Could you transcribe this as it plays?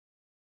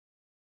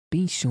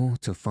be sure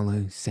to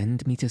follow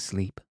Send Me to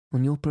Sleep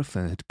on your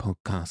preferred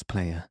podcast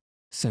player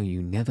so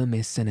you never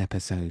miss an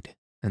episode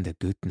and a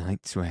good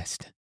night's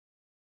rest.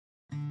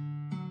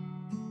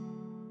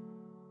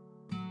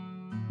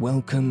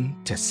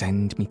 Welcome to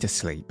Send Me to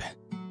Sleep,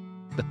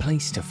 the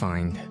place to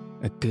find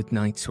a good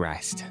night's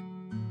rest.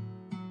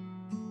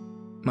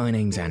 My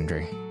name's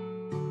Andrew,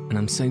 and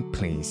I'm so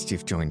pleased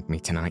you've joined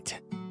me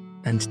tonight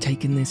and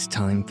taken this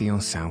time for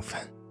yourself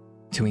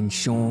to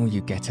ensure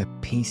you get a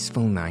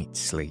peaceful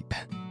night's sleep.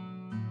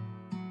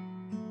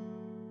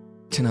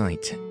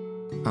 Tonight,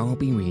 I'll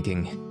be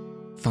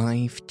reading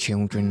 5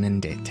 Children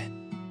and It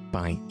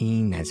by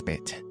E.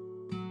 Nesbit,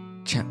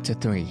 Chapter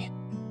 3,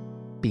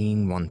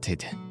 Being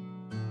Wanted.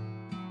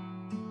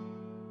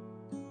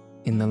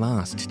 In the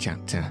last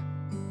chapter,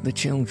 the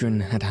children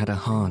had had a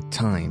hard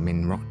time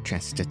in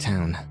Rochester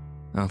town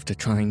after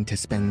trying to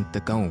spend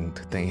the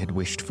gold they had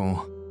wished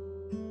for.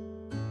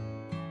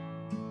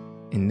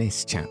 In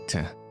this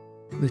chapter,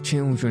 the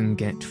children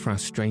get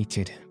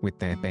frustrated with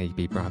their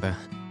baby brother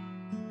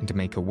and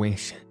make a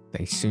wish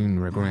they soon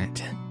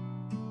regret.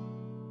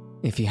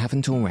 If you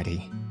haven't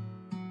already,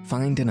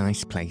 find a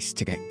nice place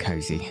to get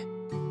cozy.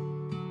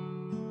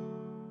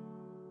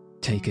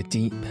 Take a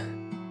deep,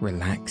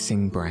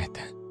 relaxing breath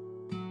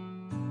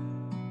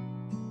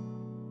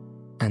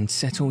and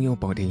settle your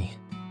body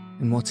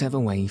in whatever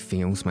way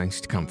feels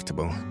most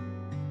comfortable.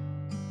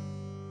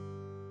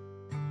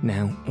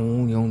 Now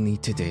all you'll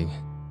need to do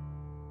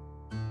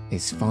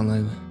is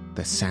follow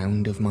the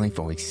sound of my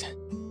voice.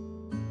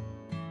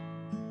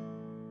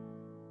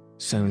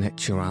 So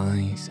let your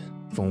eyes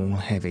fall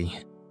heavy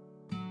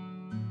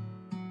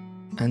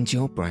and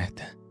your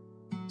breath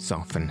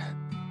soften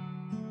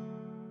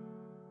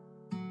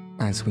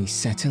as we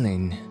settle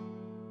in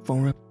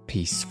for a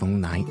peaceful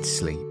night's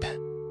sleep.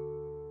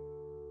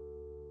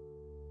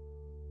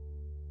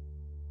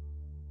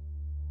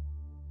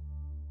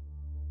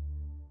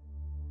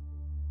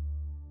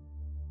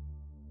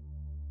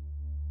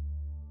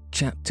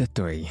 Chapter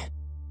 3,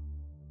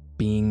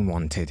 Being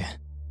Wanted.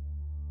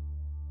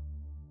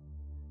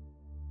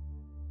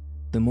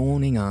 The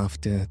morning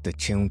after the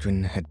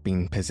children had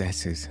been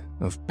possessors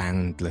of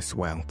boundless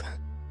wealth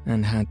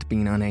and had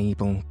been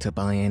unable to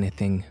buy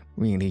anything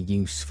really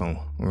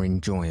useful or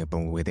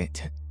enjoyable with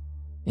it,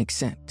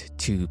 except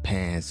 2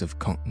 pairs of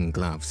cotton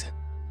gloves,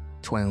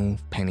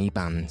 12 penny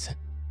buns,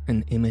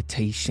 an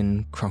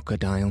imitation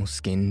crocodile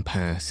skin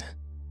purse,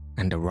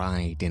 and a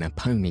ride in a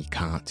pony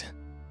cart,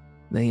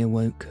 they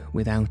awoke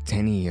without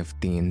any of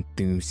the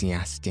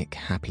enthusiastic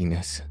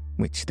happiness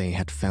which they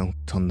had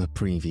felt on the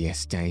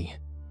previous day,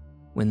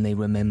 when they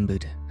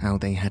remembered how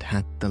they had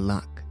had the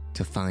luck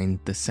to find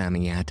the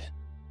Psammead,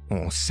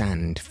 or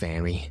Sand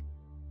Fairy,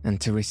 and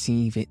to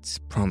receive its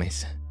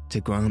promise to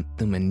grant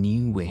them a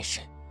new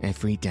wish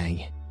every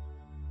day.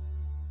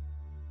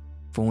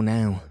 For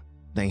now,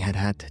 they had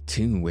had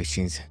 2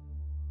 wishes,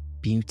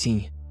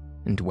 beauty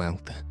and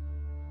wealth,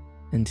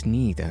 and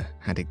neither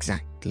had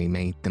exactly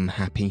made them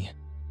happy.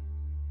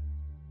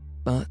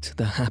 But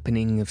the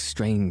happening of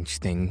strange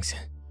things,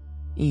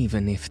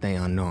 even if they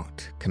are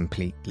not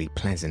completely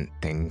pleasant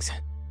things,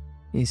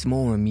 is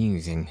more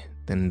amusing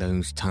than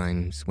those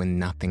times when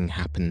nothing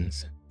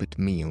happens but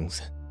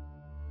meals,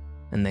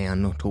 and they are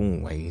not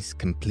always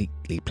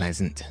completely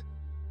pleasant,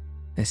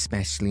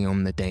 especially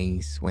on the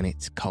days when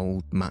it's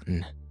cold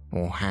mutton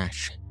or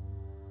hash.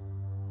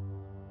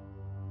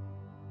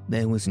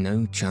 There was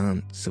no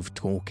chance of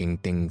talking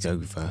things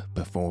over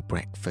before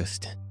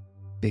breakfast,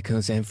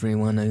 because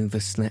everyone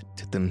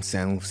overslept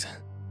themselves,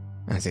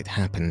 as it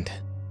happened,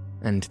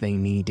 and they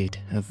needed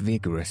a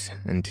vigorous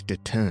and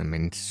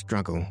determined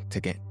struggle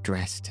to get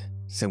dressed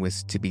so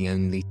as to be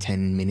only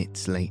 10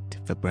 minutes late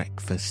for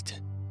breakfast.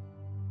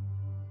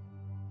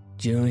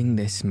 During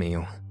this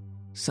meal,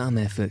 some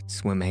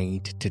efforts were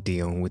made to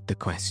deal with the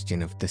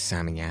question of the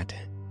Psammead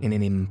in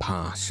an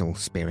impartial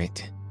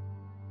spirit,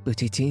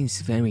 but it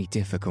is very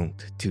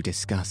difficult to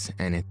discuss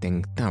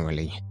anything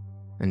thoroughly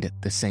and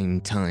at the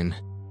same time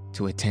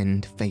to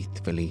attend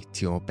faithfully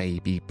to your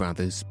baby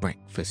brother's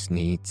breakfast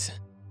needs.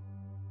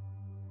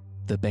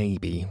 The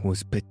baby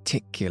was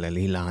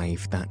particularly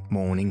live that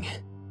morning.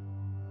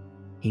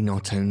 He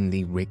not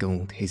only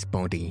wriggled his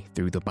body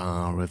through the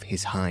bar of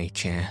his high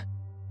chair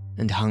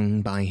and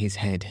hung by his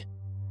head,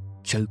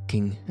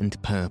 choking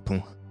and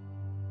purple,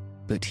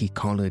 but he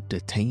collared a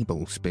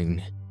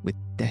tablespoon with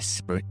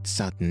desperate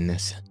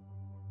suddenness,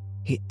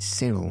 hit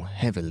Cyril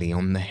heavily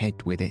on the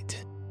head with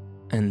it,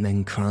 and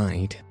then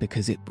cried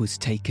because it was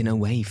taken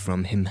away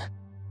from him.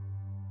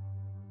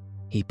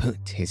 He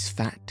put his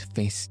fat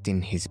fist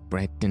in his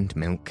bread and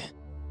milk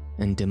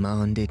and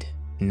demanded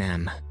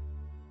Nam,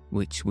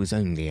 which was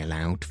only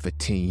allowed for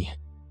tea.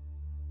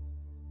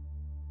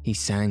 He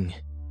sang.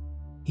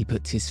 He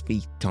put his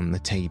feet on the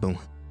table.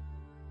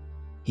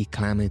 He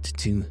clamoured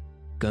to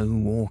go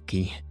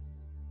walkie.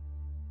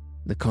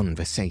 The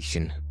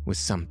conversation was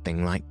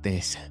something like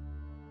this.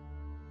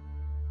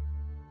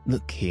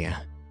 Look here,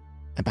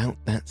 about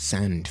that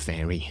Sand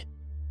Fairy.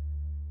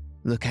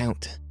 Look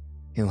out,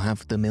 he'll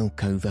have the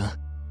milk over.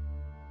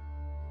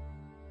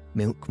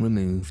 milk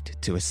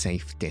removed to a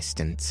safe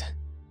distance.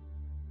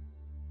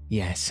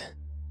 Yes,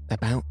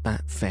 about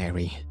that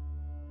fairy.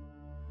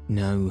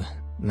 No,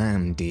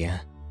 lamb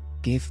dear,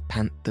 give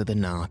Panther the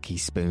narky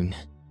spoon.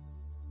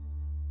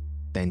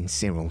 Then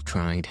Cyril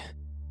tried.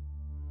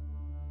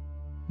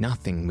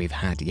 Nothing we've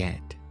had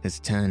yet has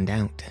turned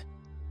out.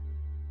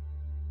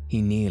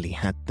 He nearly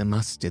had the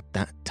mustard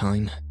that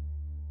time.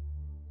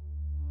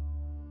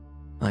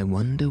 I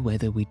wonder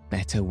whether we'd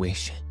better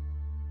wish.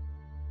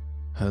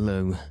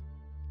 Hello,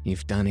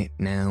 you've done it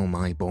now,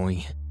 my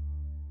boy.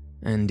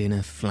 And in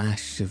a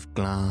flash of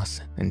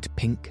glass and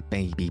pink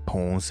baby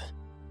paws,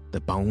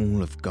 the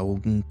bowl of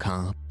golden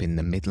carp in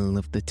the middle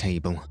of the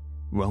table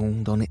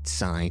rolled on its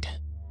side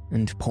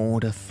and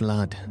poured a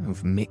flood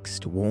of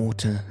mixed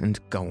water and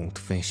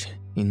goldfish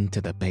into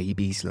the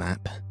baby's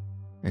lap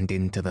and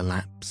into the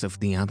laps of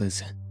the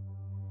others.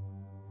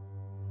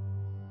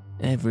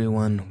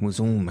 Everyone was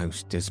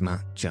almost as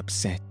much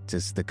upset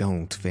as the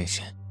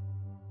goldfish.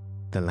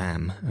 The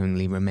lamb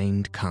only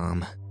remained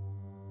calm.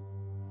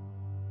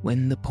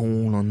 When the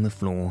pool on the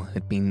floor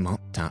had been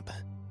mopped up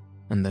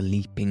and the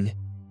leaping,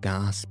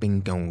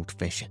 gasping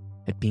goldfish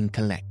had been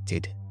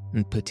collected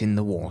and put in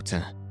the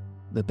water,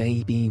 the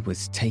baby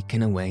was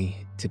taken away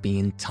to be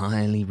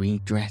entirely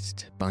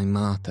redressed by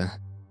Martha,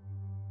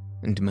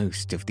 and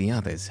most of the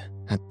others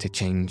had to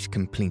change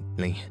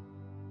completely.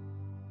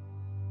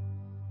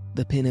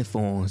 The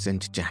pinafores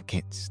and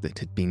jackets that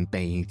had been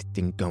bathed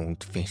in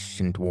goldfish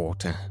and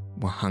water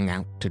were hung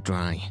out to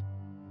dry,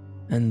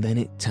 and then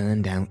it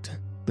turned out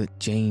that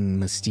Jane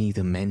must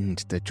either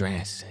mend the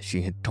dress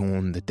she had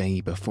torn the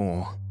day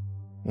before,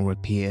 or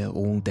appear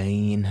all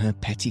day in her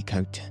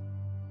petticoat.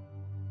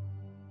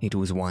 It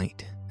was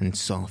white and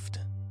soft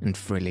and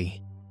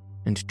frilly,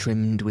 and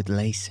trimmed with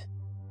lace,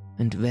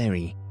 and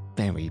very,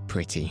 very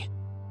pretty.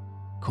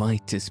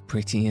 Quite as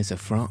pretty as a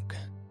frock,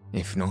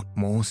 if not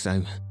more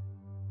so.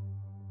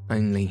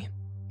 Only,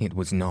 it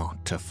was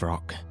not a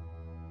frock,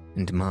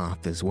 and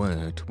Martha's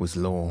word was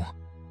law.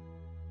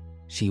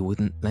 She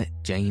wouldn't let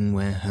Jane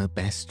wear her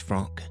best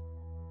frock,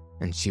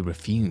 and she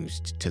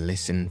refused to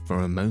listen for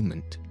a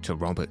moment to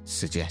Robert's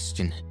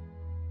suggestion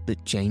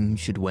that Jane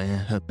should wear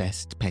her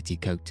best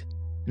petticoat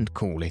and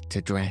call it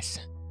a dress.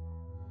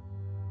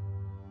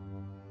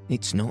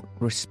 "It's not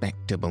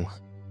respectable,"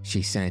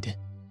 she said,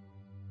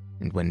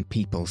 "and when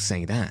people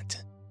say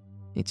that,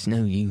 it's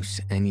no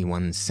use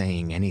anyone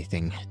saying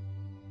anything.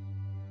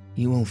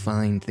 You will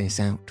find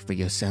this out for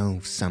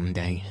yourselves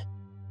someday."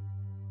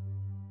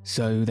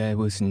 So there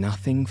was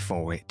nothing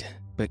for it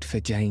but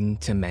for Jane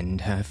to mend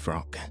her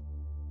frock.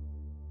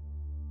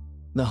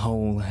 The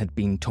hole had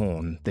been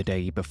torn the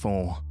day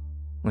before,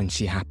 when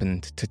she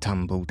happened to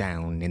tumble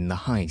down in the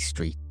High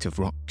Street of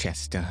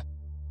Rochester,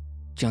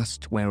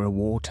 just where a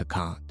water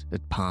cart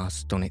had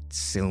passed on its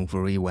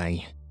silvery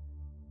way.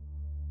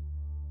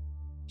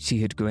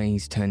 She had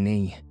grazed her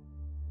knee,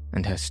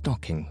 and her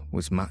stocking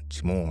was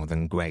much more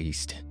than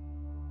grazed,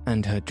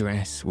 and her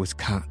dress was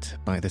cut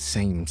by the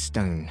same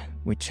stone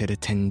which had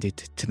attended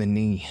to the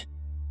knee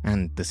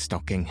and the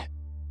stocking.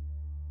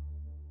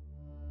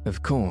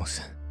 Of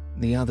course,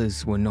 the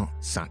others were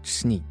not such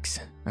sneaks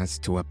as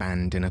to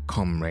abandon a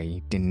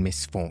comrade in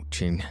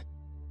misfortune,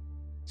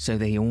 so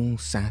they all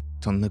sat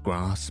on the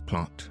grass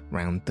plot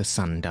round the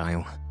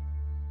sundial,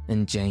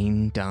 and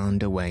Jane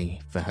darned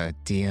away for her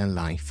dear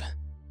life.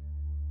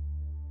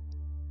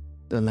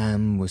 The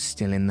lamb was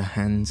still in the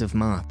hands of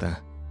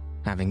Martha,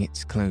 having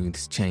its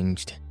clothes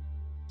changed,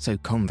 so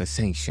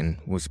conversation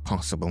was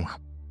possible.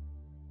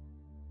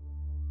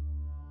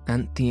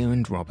 Anthea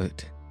and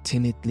Robert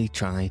timidly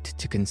tried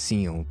to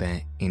conceal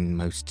their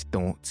inmost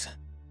thoughts,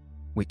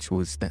 which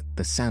was that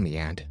the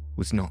Psammead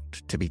was not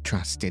to be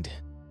trusted.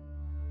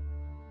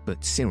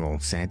 But Cyril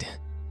said,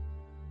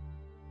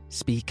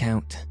 "Speak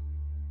out.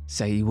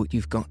 Say what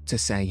you've got to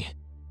say.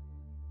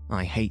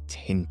 I hate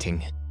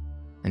hinting,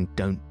 and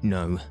don't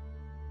know,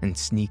 and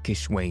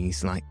sneakish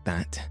ways like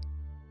that."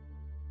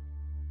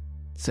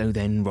 So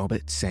then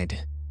Robert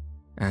said,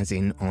 as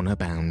in honour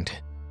bound,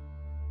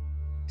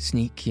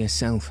 "Sneak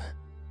yourself.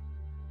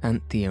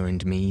 Anthea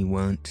and me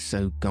weren't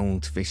so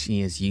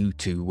goldfishy as you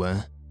two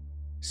were,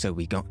 so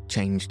we got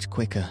changed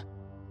quicker,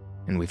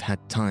 and we've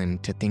had time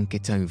to think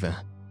it over.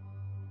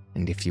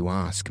 And if you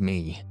ask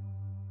me—"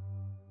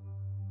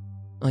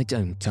 "I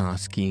don't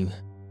ask you,"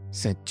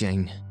 said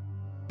Jane,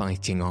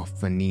 biting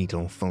off a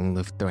needleful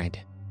of thread,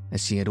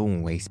 as she had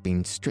always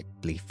been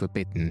strictly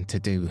forbidden to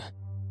do.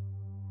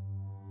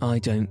 "I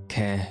don't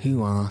care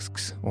who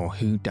asks or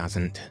who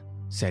doesn't,"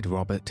 said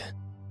Robert.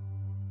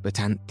 "But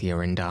Anthea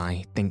and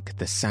I think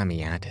the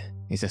Psammead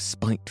is a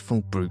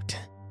spiteful brute.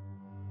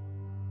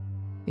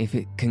 If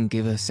it can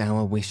give us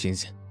our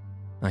wishes,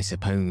 I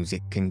suppose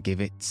it can give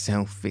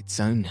itself its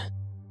own,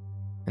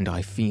 and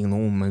I feel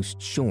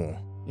almost sure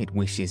it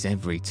wishes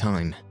every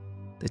time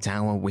that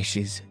our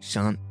wishes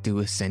shan't do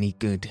us any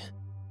good.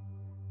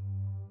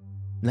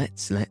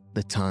 Let's let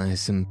the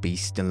tiresome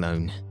beast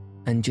alone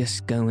and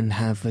just go and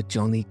have a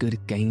jolly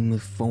good game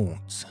of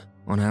forts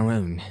on our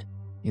own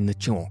in the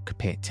chalk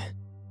pit.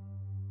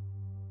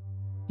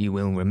 You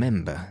will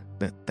remember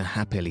that the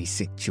happily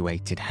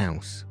situated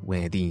house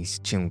where these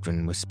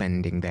children were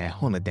spending their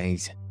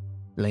holidays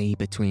lay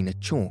between a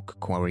chalk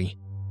quarry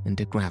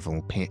and a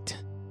gravel pit.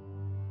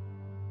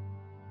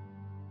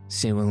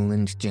 Cyril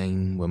and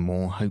Jane were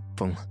more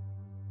hopeful.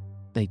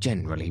 They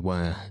generally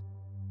were.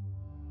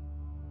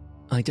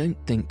 "I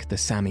don't think the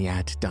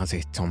Psammead does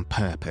it on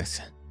purpose,"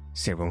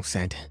 Cyril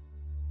said.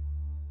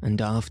 "And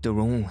after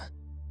all,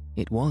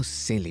 it was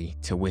silly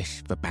to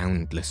wish for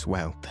boundless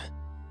wealth.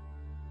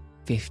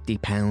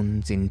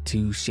 £50 in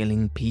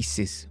 2-shilling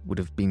pieces would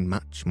have been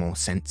much more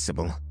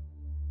sensible.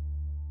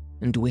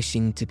 And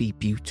wishing to be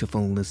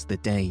beautiful as the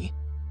day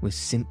was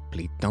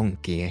simply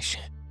donkeyish.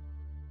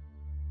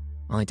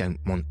 I don't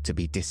want to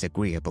be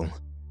disagreeable,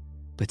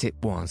 but it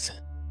was.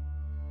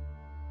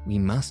 We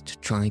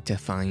must try to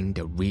find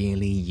a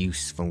really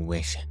useful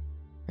wish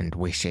and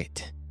wish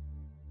it."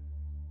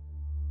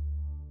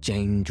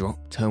 Jane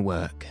dropped her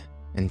work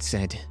and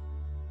said,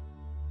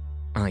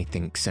 "I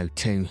think so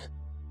too.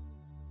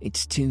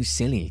 It's too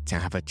silly to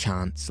have a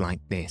chance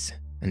like this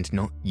and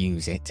not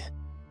use it.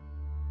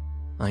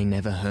 I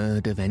never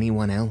heard of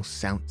anyone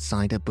else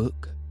outside a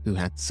book who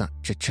had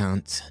such a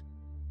chance.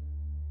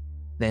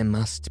 There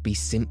must be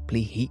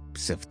simply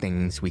heaps of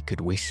things we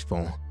could wish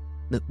for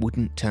that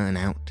wouldn't turn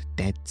out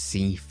Dead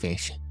Sea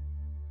fish,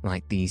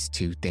 like these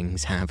two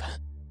things have.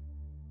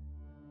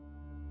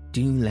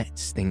 Do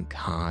let's think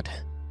hard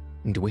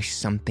and wish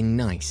something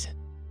nice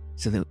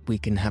so that we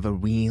can have a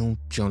real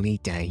jolly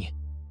day,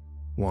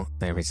 what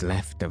there is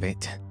left of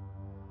it."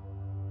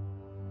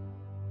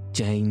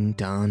 Jane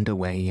darned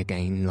away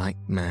again like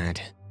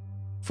mad,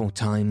 for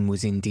time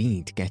was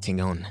indeed getting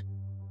on,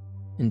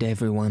 and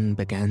everyone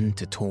began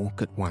to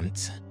talk at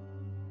once.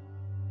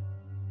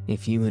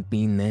 If you had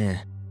been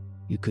there,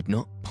 you could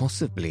not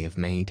possibly have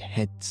made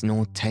heads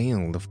nor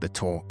tail of the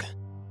talk.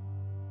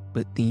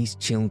 But these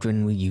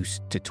children were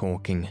used to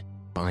talking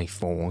by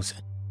fours,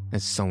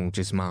 as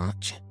soldiers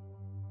march,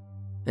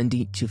 and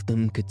each of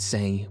them could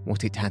say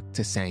what it had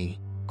to say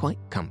quite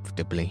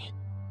comfortably,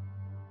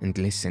 and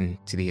listen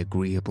to the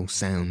agreeable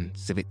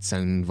sounds of its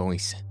own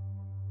voice,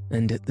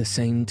 and at the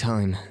same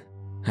time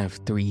have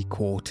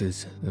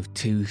 3/4 of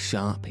 2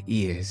 sharp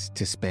ears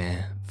to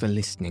spare for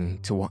listening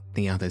to what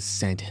the others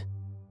said.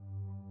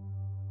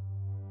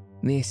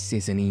 This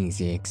is an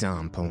easy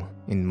example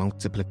in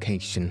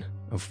multiplication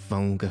of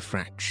vulgar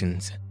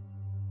fractions,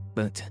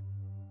 but,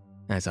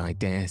 as I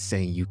dare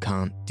say you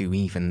can't do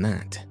even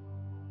that,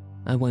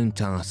 I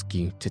won't ask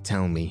you to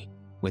tell me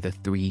whether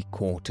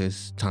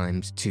 3/4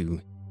 times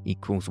 2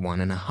 equals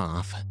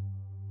 1.5,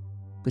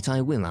 but I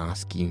will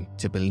ask you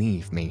to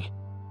believe me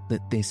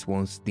that this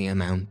was the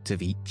amount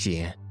of each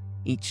ear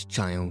each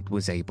child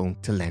was able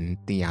to lend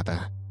the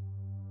other.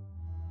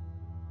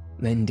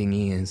 Lending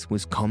ears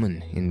was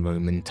common in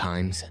Roman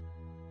times,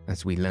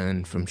 as we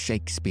learn from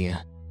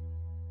Shakespeare,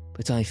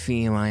 but I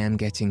fear I am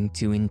getting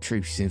too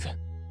intrusive.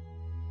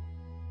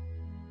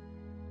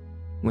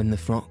 When the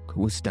frock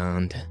was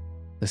darned,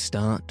 the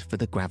start for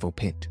the gravel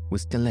pit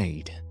was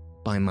delayed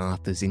by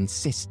Martha's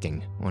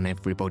insisting on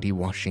everybody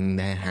washing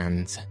their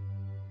hands,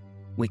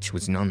 which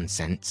was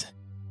nonsense,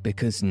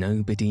 because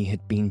nobody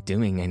had been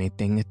doing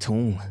anything at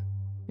all,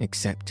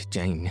 except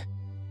Jane,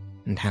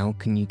 and how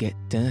can you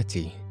get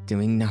dirty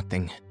doing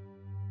nothing?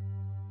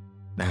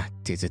 That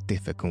is a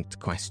difficult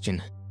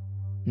question,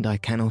 and I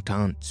cannot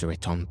answer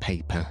it on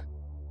paper.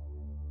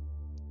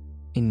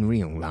 In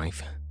real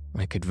life,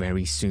 I could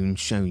very soon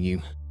show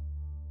you,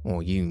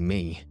 or you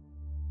me,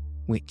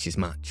 which is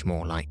much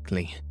more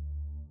likely.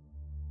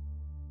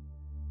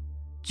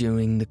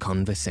 During the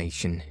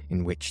conversation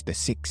in which the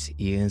 6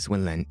 ears were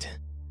lent,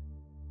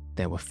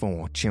 there were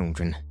 4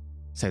 children,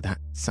 so that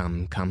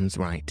sum comes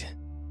right.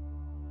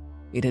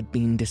 It had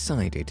been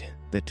decided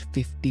that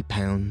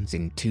 £50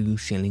 in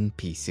 2-shilling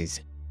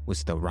pieces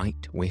was the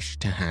right wish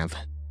to have,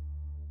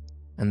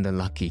 and the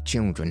lucky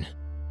children,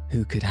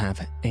 who could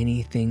have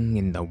anything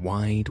in the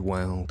wide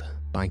world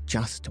by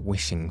just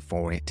wishing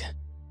for it,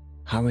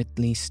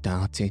 hurriedly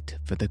started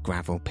for the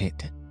gravel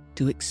pit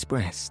to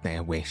express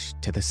their wish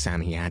to the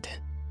Psammead.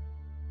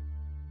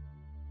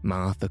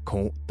 Martha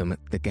caught them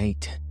at the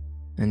gate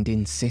and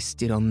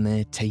insisted on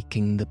their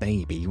taking the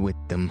baby with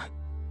them.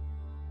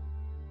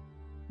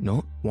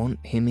 Not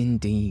want him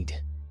indeed.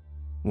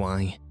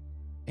 Why,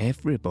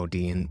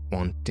 everybody'd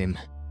want him,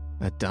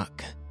 a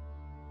duck.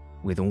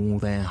 With all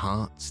their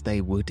hearts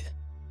they would,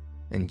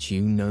 and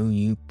you know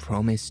you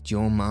promised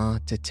your ma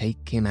to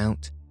take him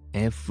out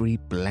every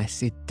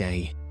blessed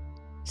day,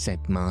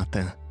 said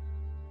Martha.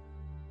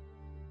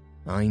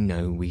 I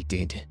know we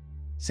did,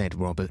 said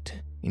Robert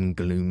in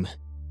gloom,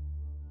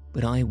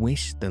 but I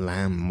wish the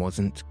lamb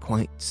wasn't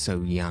quite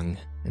so young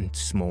and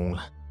small.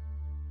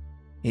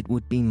 It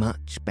would be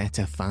much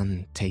better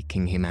fun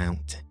taking him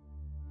out.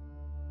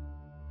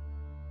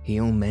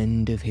 He'll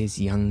mend of his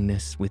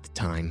youngness with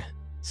time,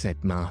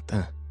 said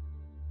Martha,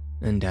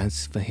 and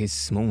as for his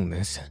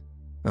smallness,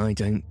 I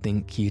don't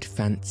think you'd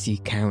fancy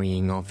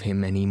carrying of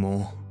him any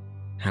more,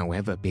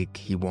 however big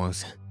he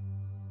was.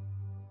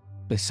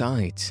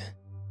 Besides,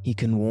 he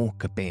can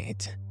walk a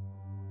bit,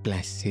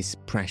 bless his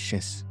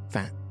precious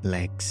fat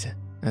legs,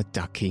 a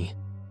ducky.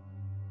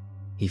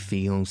 He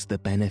feels the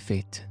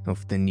benefit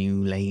of the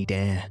new laid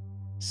air,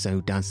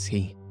 so does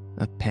he,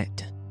 a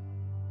pet.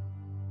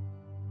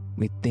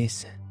 With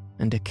this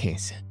and a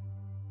kiss,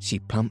 she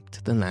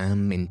plumped the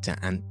lamb into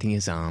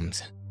Anthea's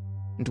arms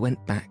and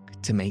went back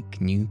to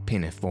make new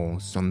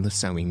pinafores on the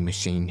sewing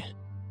machine.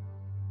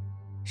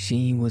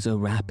 She was a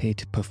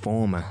rapid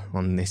performer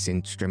on this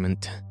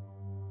instrument.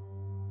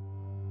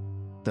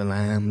 The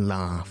lamb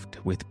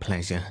laughed with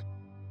pleasure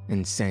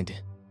and said,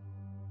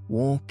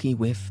 "Walkie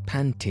with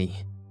Panty,"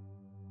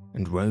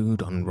 and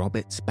rode on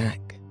Robert's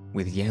back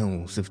with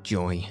yells of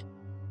joy,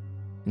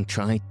 and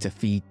tried to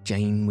feed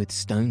Jane with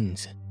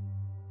stones,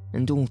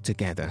 and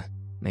altogether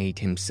made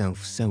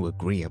himself so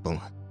agreeable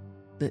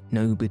that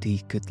nobody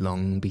could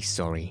long be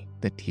sorry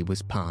that he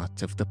was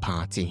part of the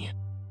party.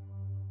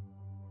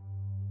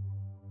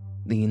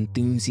 The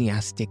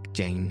enthusiastic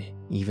Jane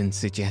even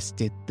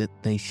suggested that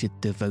they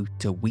should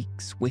devote a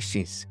week's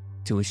wishes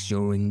to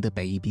assuring the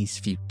baby's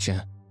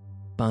future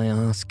by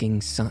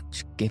asking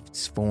such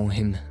gifts for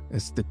him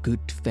as the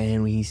good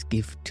fairies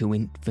give to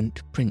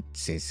infant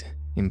princes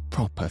in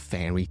proper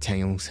fairy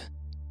tales.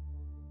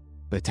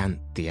 But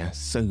Anthea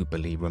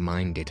soberly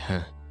reminded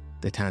her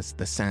that as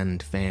the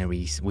sand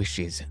fairies'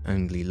 wishes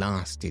only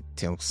lasted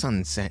till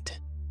sunset,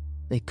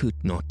 they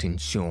could not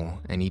ensure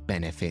any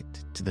benefit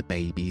to the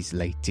baby's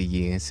later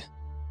years.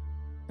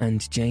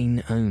 And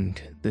Jane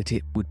owned that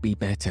it would be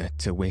better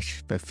to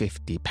wish for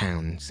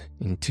 £50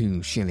 in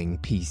 2-shilling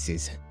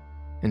pieces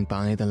and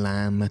buy the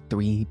lamb a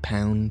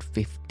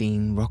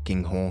 £3.15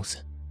 rocking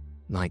horse,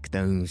 like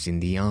those in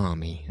the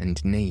Army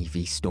and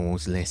Navy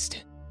stores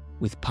list,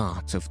 with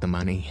part of the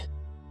money.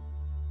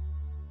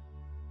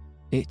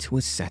 It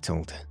was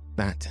settled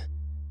that,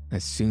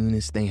 as soon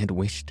as they had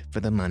wished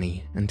for the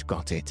money and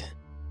got it,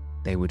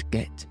 they would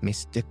get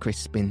Mr.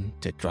 Crispin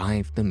to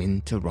drive them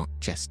into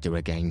Rochester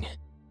again,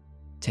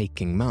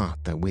 taking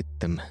Martha with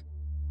them,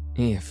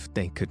 if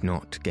they could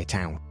not get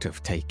out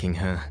of taking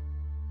her.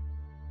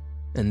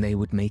 And they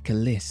would make a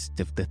list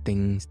of the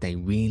things they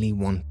really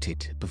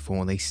wanted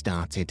before they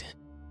started.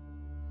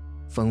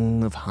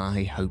 Full of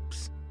high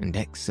hopes and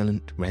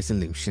excellent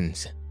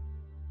resolutions,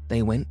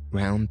 they went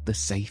round the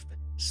safe,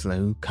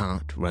 slow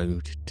cart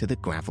road to the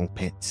gravel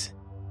pits,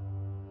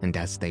 and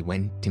as they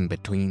went in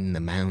between the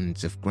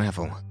mounds of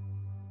gravel,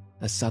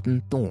 a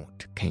sudden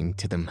thought came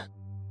to them,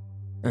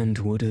 and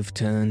would have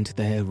turned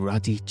their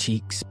ruddy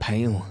cheeks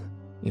pale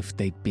if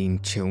they'd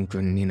been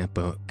children in a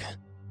book.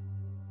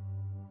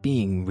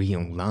 Being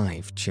real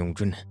live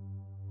children,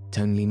 it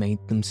only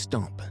made them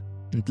stop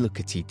and look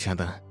at each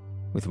other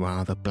with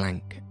rather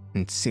blank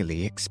and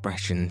silly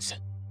expressions.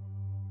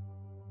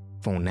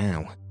 For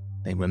now,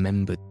 they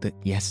remembered that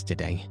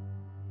yesterday,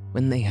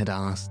 when they had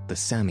asked the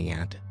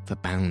Psammead for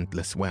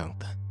boundless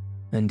wealth,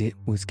 and it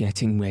was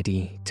getting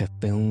ready to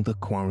fill the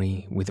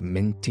quarry with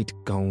minted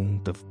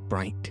gold of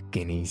bright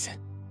guineas,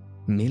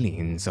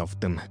 millions of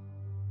them,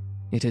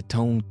 it had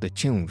told the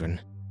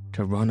children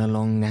to run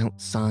along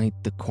outside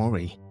the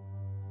quarry,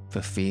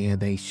 for fear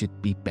they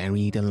should be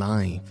buried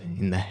alive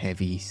in the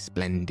heavy,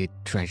 splendid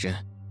treasure.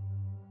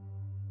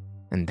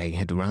 And they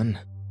had run,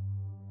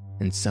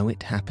 and so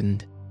it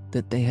happened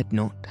that they had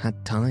not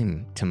had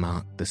time to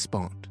mark the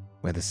spot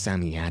where the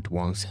Psammead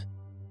was,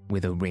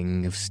 with a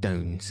ring of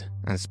stones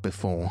as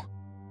before.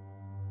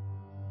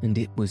 And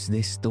it was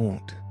this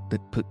thought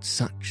that put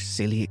such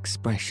silly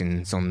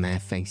expressions on their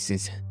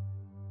faces.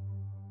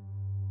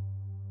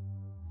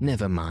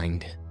 "Never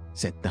mind,"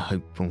 said the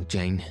hopeful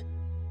Jane.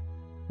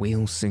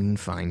 "We'll soon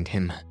find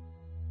him."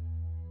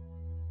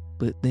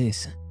 But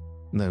this,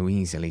 though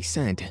easily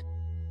said,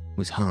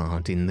 was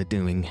hard in the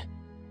doing.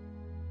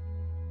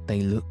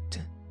 They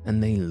looked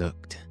and they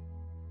looked,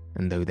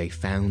 and though they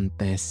found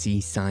their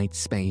seaside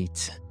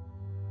spades,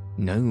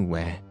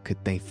 nowhere could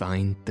they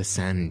find the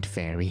sand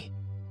fairy.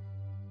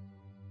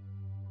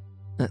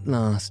 At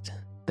last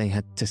they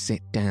had to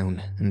sit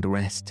down and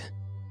rest,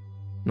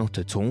 not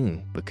at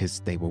all because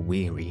they were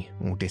weary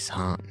or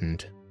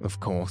disheartened, of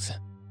course,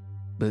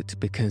 but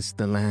because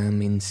the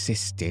lamb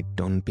insisted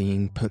on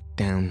being put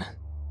down,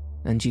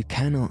 and you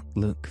cannot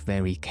look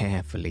very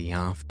carefully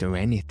after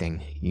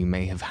anything you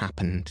may have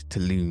happened to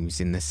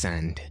lose in the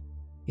sand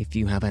if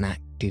you have an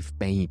active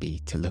baby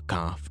to look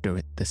after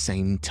at the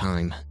same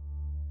time.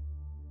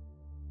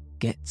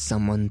 Get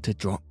someone to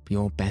drop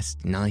your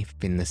best knife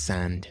in the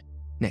sand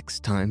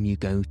next time you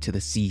go to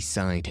the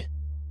seaside,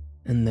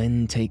 and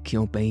then take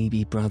your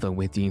baby brother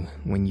with you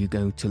when you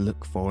go to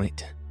look for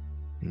it,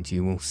 and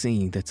you will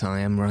see that I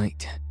am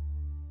right.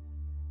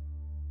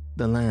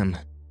 The lamb,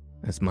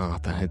 as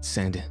Martha had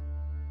said,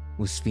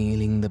 was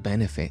feeling the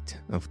benefit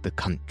of the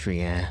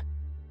country air,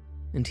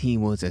 and he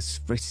was as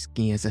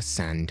frisky as a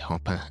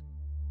sandhopper.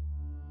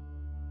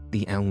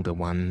 The elder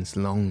ones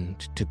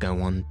longed to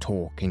go on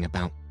talking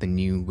about the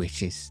new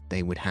wishes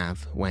they would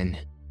have when,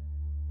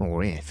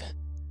 or if,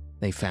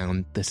 they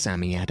found the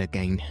Psammead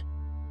again.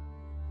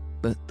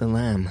 But the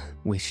lamb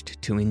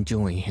wished to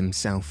enjoy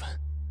himself.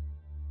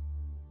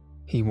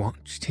 He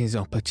watched his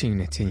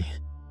opportunity,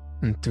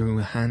 and threw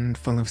a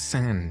handful of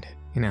sand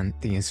in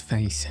Anthea's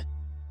face,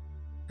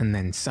 and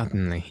then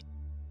suddenly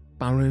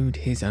burrowed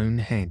his own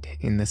head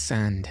in the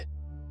sand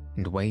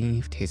and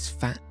waved his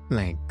fat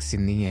legs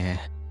in the air.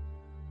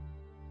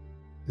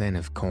 Then,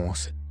 of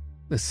course,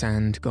 the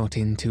sand got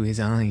into his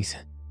eyes,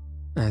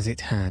 as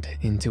it had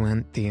into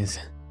Anthea's,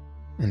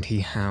 and he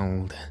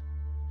howled.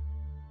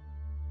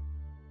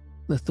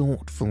 The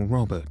thoughtful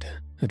Robert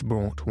had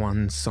brought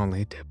one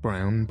solid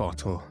brown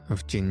bottle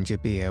of ginger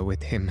beer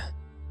with him,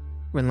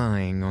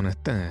 relying on a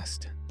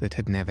thirst that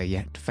had never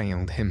yet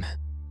failed him.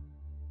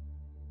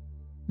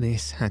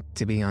 This had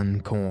to be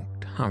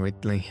uncorked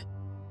hurriedly.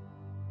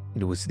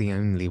 It was the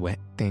only wet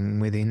thing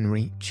within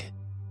reach,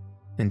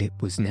 and it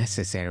was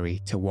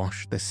necessary to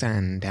wash the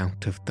sand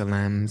out of the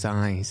lamb's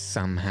eyes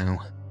somehow.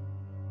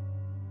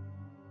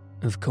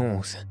 Of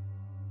course,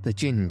 the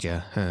ginger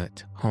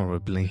hurt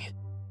horribly,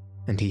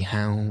 and he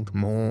howled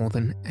more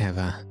than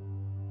ever.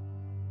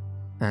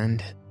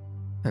 And,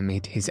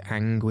 amid his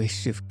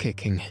anguish of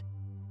kicking,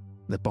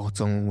 the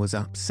bottle was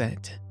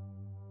upset,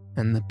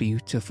 and the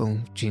beautiful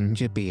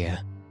ginger beer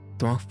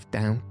frothed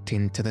out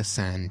into the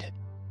sand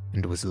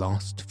and was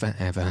lost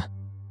forever.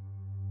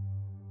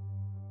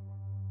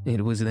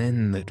 It was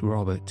then that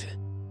Robert,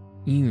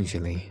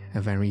 usually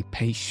a very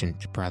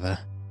patient brother,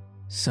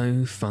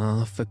 so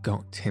far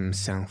forgot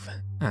himself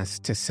as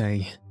to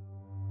say,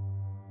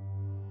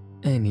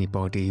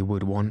 "Anybody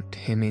would want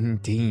him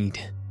indeed,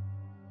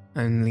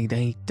 only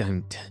they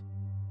don't.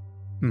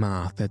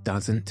 Martha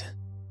doesn't,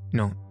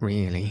 not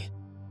really,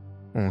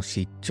 or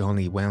she'd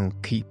jolly well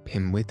keep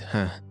him with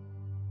her.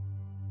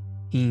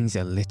 He's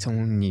a little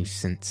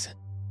nuisance,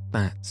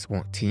 that's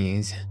what he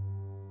is.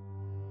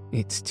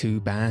 It's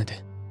too bad.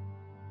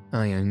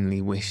 I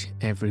only wish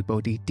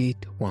everybody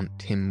did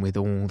want him with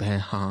all their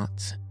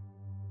hearts.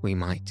 We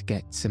might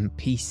get some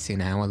peace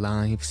in our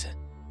lives."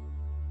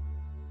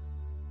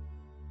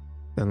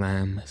 The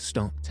lamb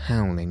stopped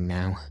howling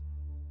now,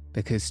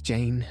 because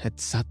Jane had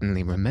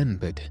suddenly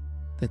remembered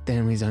that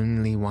there is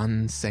only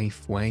one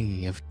safe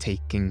way of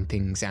taking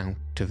things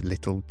out of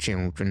little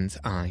children's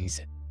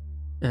eyes,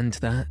 and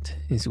that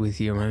is with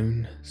your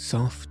own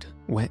soft,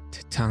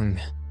 wet tongue.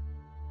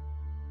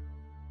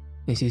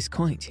 It is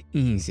quite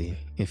easy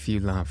if you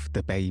love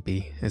the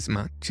baby as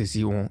much as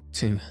you ought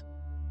to.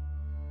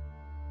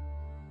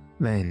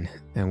 Then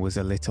there was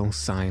a little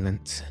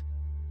silence.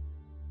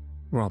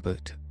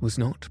 Robert was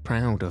not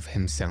proud of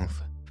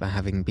himself for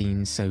having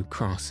been so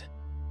cross,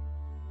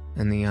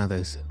 and the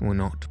others were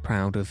not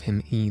proud of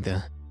him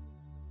either.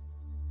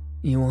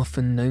 You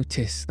often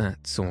notice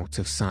that sort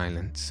of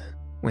silence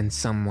when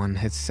someone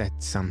has said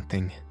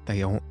something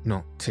they ought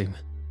not to,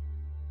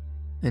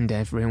 and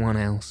everyone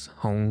else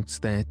holds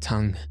their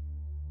tongue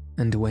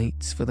and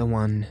waits for the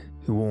one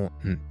who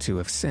oughtn't to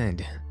have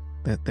said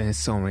that they're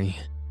sorry.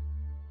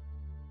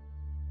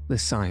 The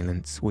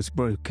silence was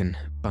broken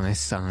by a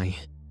sigh.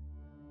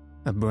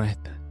 A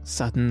breath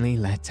suddenly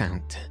let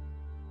out.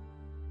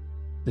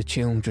 The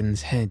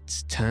children's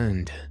heads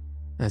turned,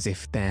 as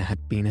if there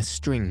had been a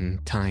string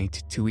tied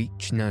to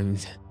each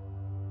nose,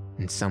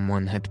 and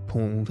someone had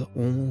pulled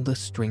all the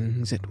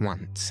strings at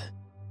once.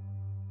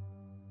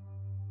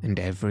 And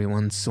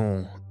everyone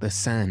saw the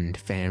sand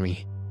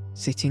fairy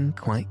sitting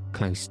quite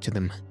close to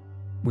them,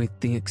 with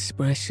the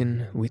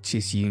expression which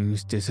is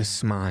used as a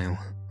smile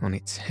on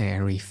its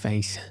hairy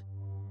face.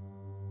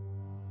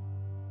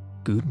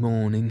 "Good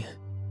morning,"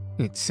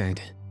 it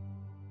said.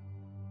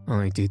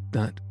 "I did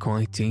that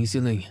quite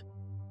easily.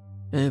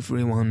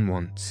 Everyone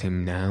wants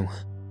him now."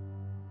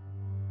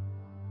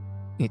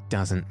 "It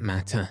doesn't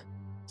matter,"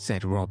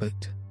 said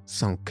Robert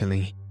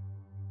sulkily,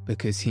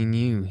 because he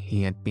knew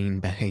he had been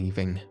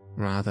behaving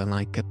rather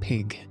like a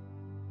pig.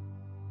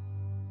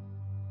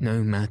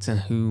 "No matter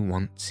who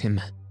wants him.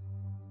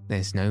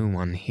 There's no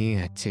one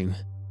here to,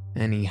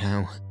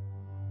 anyhow."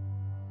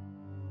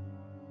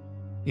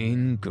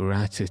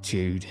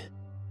 "Ingratitude,"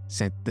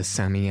 said the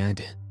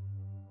Psammead,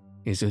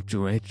 "is a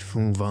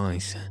dreadful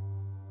vice."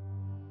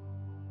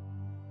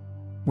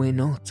 "We're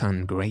not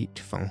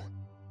ungrateful,"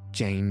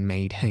 Jane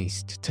made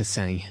haste to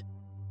say.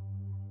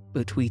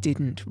 "But we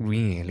didn't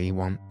really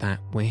want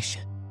that wish.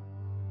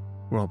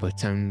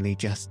 Robert only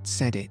just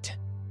said it.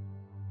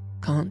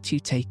 Can't you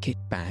take it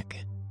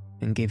back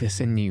and give us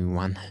a new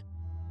one?"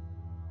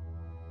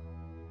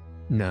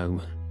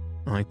 "No,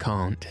 I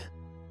can't,"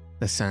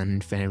 the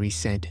Sand Fairy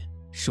said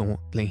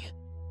shortly,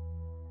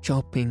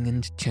 chopping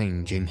and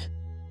changing.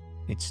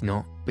 "It's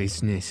not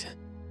business.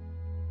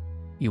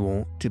 You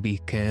ought to be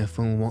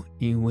careful what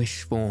you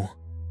wish for.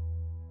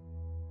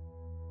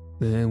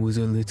 There was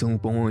a little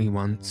boy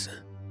once.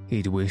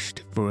 He'd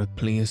wished for a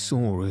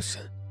Plesiosaurus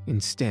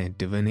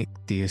instead of an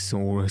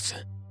Ichthyosaurus,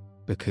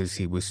 because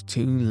he was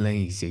too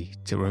lazy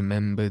to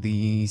remember the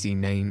easy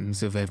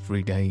names of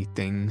everyday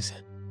things,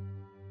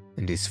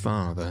 and his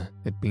father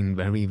had been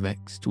very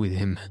vexed with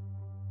him,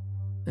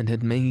 and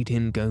had made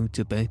him go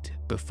to bed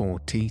before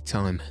tea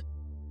time,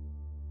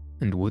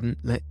 and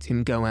wouldn't let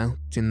him go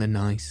out in the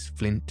nice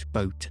flint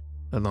boat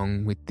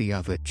along with the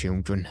other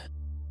children.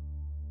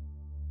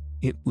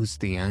 It was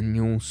the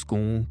annual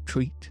school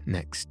treat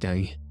next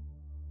day,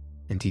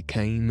 and he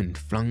came and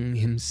flung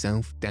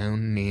himself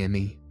down near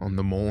me on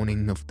the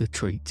morning of the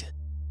treat,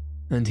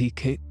 and he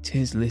kicked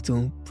his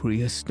little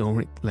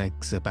prehistoric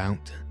legs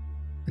about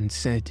and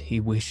said he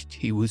wished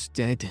he was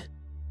dead.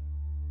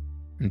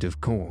 And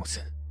of course,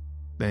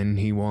 then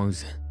he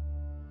was.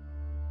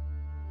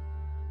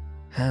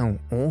 "How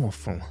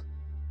awful,"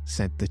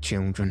 said the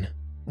children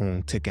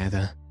all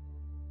together.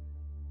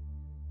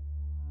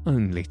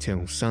 "Only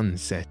till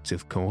sunset,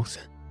 of course,"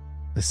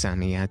 the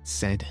Psammead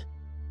said.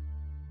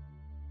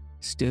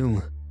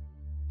 Still,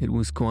 it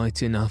was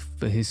quite enough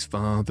for his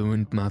father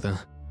and mother,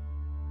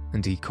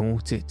 and he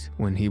caught it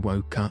when he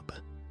woke up,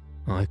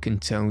 I can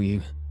tell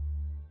you.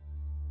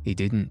 He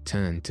didn't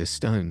turn to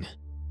stone.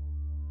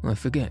 I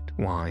forget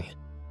why,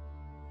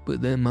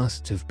 but there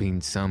must have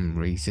been some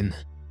reason.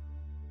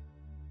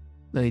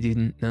 They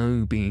didn't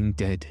know being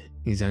dead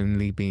is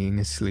only being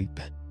asleep,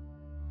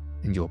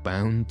 and you're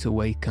bound to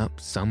wake up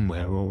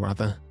somewhere or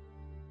other,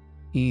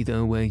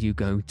 either where you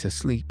go to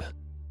sleep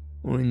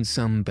or in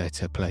some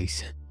better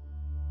place.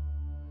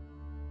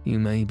 You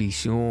may be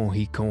sure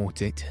he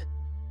caught it,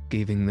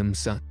 giving them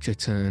such a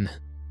turn.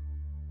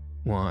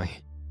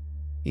 Why,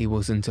 he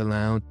wasn't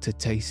allowed to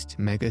taste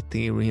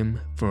Megatherium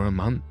for a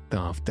month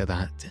after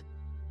that.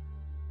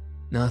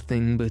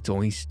 Nothing but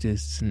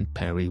oysters and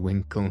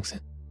periwinkles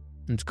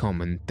and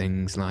common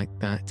things like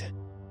that.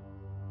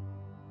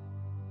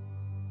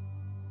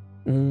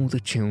 All the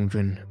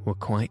children were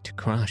quite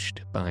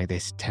crushed by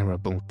this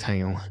terrible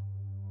tale.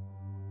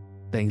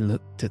 They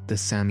looked at the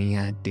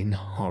Psammead in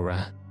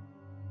horror.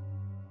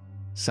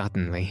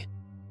 Suddenly,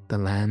 the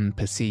lamb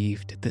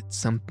perceived that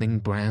something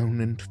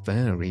brown and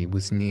furry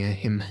was near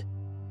him.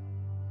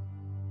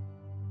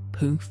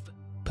 "Poof,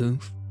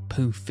 poof,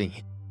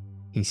 poofy,"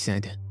 he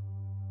said,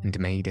 and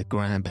made a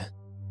grab.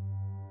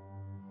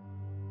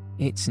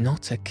 "It's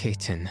not a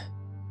kitten,"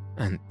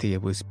 Anthea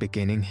was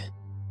beginning,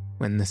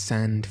 when the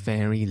sand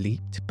fairy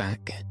leaped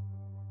back.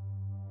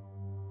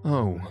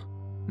 "Oh,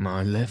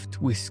 my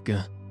left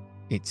whisker,"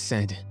 it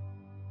said.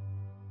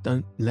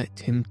 "Don't let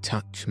him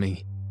touch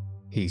me,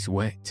 he's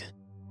wet."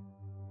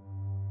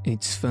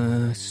 Its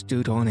fur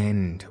stood on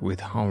end with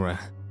horror,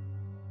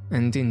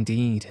 and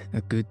indeed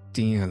a good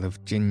deal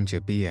of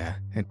ginger beer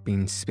had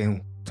been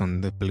spilt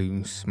on the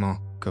blue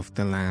smock of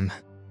the lamb.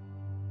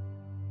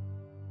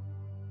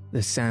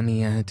 The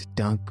Psammead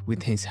dug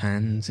with his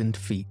hands and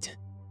feet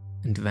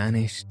and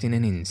vanished in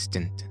an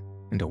instant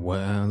and a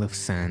whirl of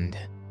sand.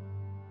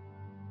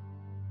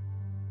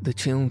 The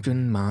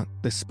children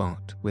marked the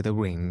spot with a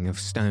ring of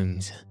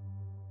stones.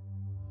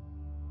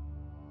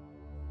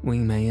 "We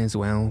may as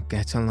well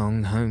get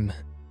along home,"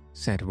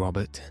 said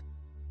Robert.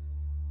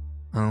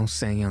 "I'll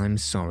say I'm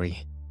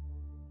sorry.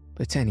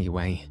 But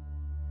anyway,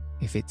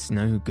 if it's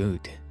no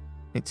good,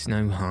 it's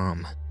no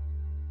harm,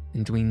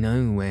 and we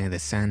know where the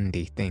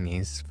sandy thing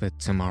is for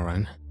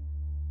tomorrow."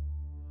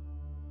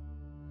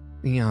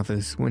 The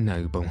others were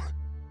noble.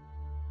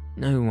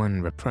 No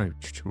one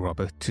reproached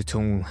Robert at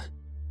all.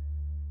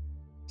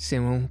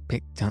 Cyril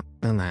picked up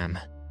the lamb,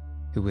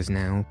 who was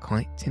now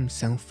quite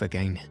himself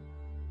again,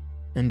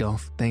 and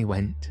off they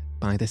went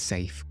by the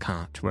safe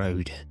cart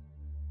road.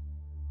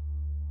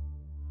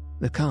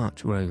 The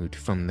cart road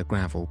from the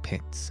gravel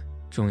pits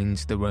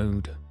joins the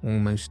road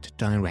almost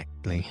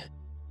directly.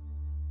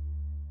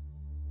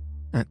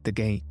 At the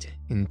gate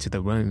into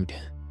the road,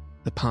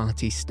 the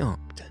party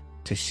stopped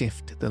to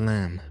shift the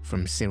lamb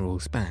from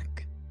Cyril's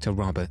back to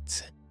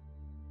Robert's.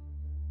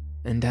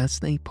 And as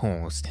they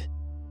paused,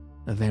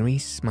 a very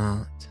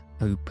smart,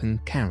 open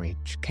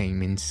carriage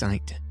came in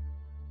sight,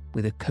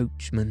 with a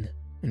coachman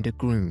and a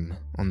groom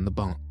on the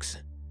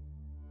box.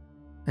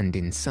 And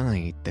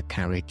inside the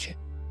carriage,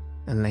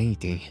 a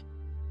lady,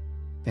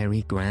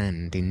 very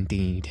grand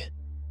indeed,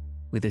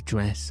 with a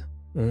dress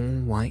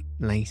all white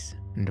lace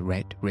and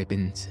red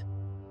ribbons,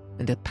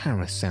 and a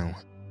parasol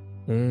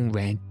all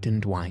red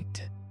and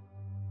white,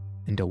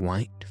 and a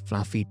white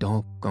fluffy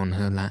dog on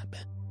her lap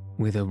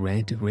with a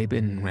red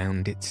ribbon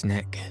round its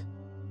neck.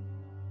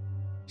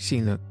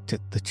 She looked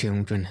at the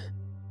children,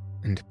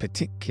 and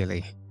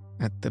particularly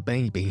at the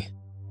baby,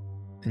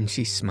 and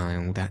she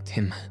smiled at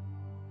him.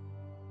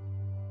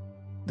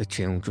 The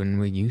children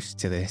were used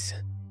to this,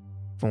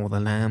 for the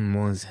lamb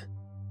was,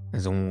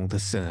 as all the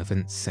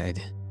servants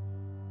said,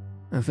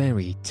 a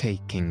very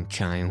taking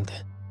child.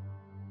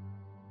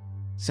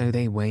 So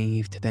they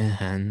waved their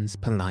hands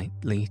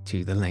politely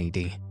to the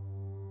lady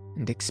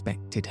and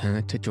expected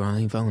her to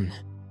drive on.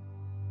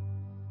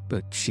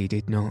 But she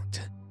did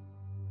not.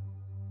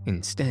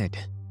 Instead,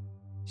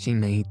 she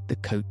made the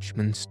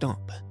coachman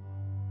stop,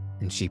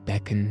 and she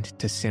beckoned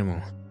to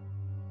Cyril.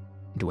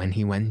 And when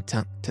he went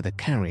up to the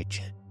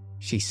carriage,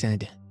 she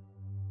said,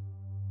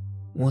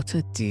 "What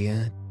a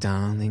dear,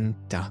 darling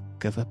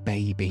duck of a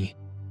baby.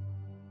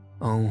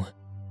 Oh,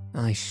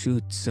 I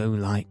should so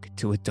like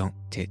to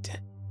adopt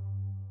it.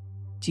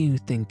 Do you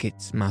think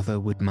its mother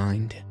would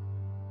mind?"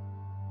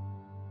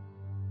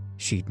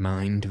 "She'd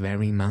mind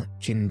very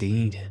much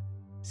indeed,"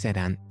 said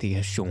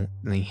Anthea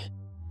shortly.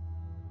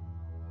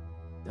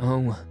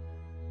 Oh,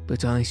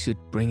 but I should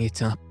bring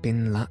it up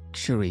in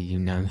luxury, you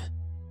know.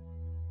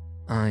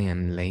 I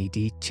am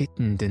Lady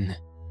Chittenden.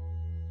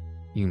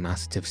 You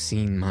must have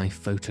seen my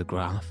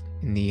photograph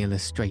in the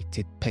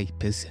illustrated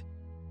papers.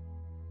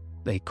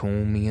 They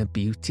call me a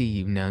beauty,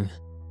 you know.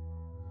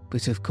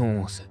 But of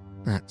course,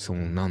 that's all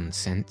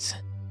nonsense.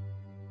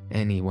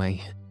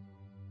 Anyway,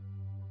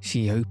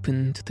 she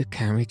opened the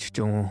carriage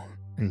door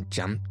and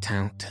jumped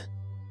out.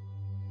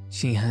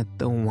 She had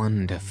the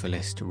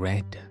wonderfulest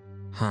red,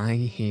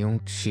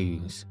 high-heeled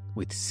shoes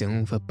with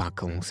silver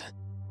buckles.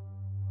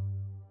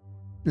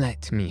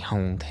 "Let me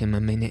hold him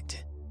a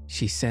minute,"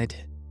 she said,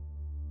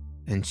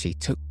 and she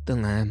took the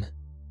lamb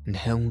and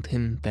held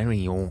him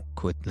very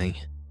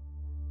awkwardly,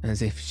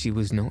 as if she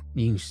was not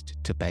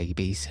used to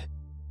babies.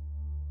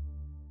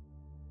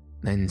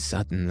 Then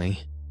suddenly,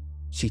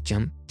 she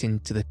jumped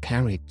into the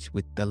carriage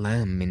with the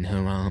lamb in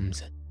her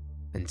arms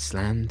and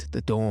slammed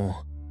the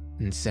door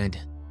and said,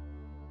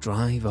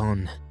 "Drive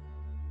on."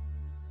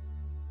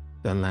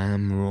 The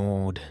lamb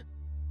roared,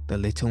 the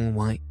little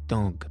white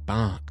dog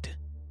barked,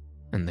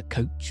 and the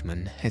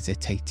coachman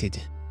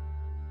hesitated.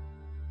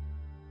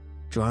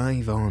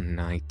 "Drive on,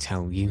 I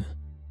tell you,"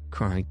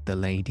 cried the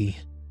lady,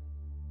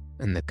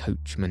 and the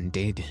coachman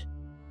did,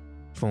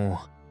 for,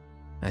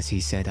 as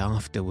he said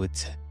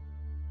afterwards,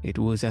 it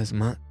was as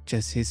much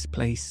as his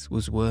place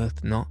was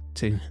worth not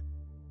to.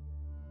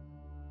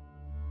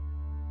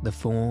 The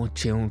 4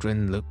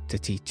 children looked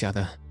at each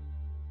other,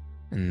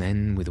 and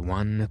then with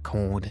one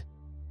accord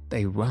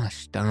they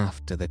rushed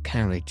after the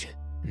carriage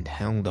and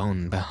held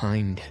on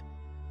behind.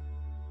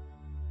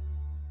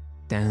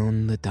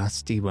 Down the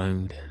dusty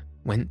road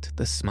went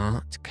the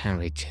smart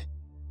carriage,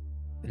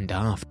 and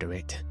after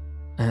it,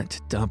 at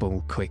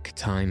double quick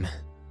time,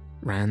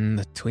 ran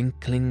the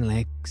twinkling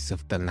legs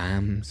of the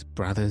lamb's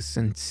brothers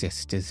and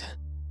sisters.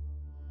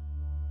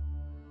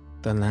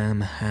 The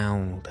lamb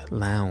howled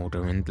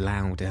louder and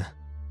louder,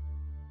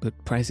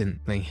 but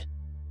presently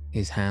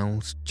his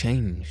howls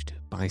changed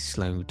by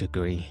slow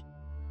degree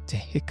to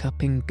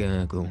hiccuping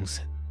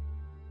gurgles,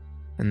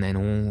 and then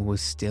all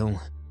was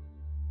still,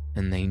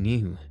 and they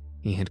knew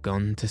he had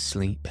gone to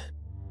sleep.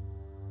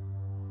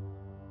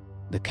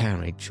 The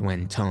carriage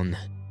went on,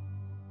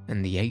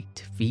 and the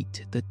 8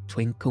 feet that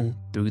twinkled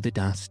through the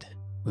dust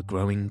were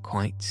growing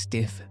quite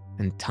stiff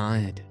and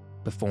tired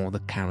before the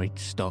carriage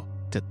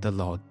stopped at the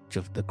lodge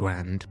of the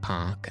Grand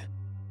Park.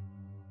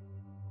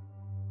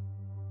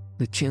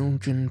 The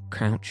children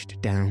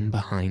crouched down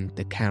behind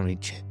the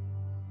carriage,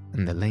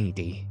 and the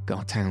lady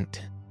got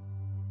out.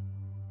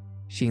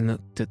 She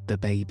looked at the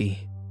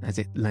baby as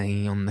it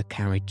lay on the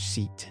carriage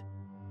seat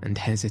and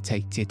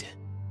hesitated.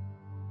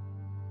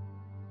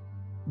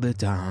 "The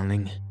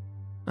darling,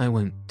 I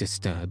won't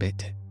disturb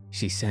it,"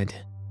 she said,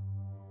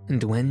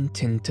 and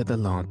went into the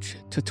lodge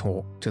to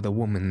talk to the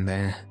woman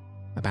there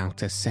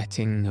about a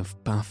setting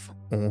of Buff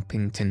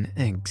Orpington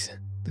eggs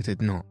that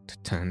had not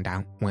turned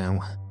out well.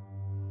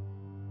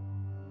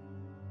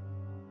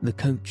 The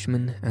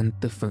coachman and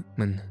the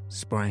footman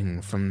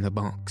sprang from the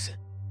box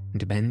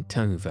and bent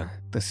over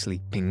the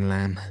sleeping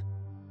lamb.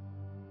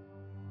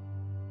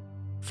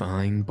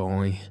 "Fine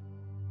boy.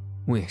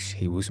 Wish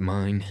he was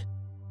mine,"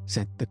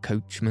 said the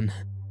coachman.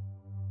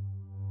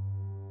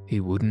 "He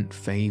wouldn't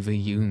favour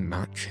you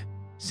much,"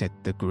 said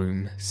the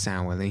groom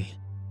sourly.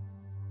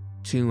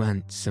 "Too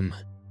handsome."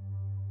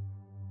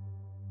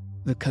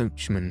 The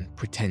coachman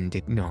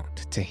pretended not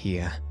to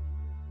hear.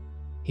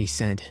 He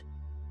said,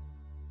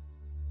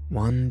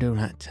 "Wonder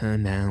at her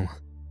now,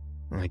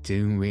 I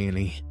do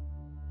really.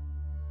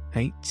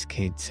 Hates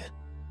kids.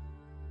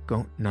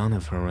 Got none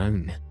of her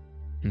own,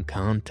 and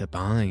can't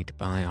abide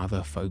by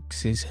other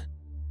folks's."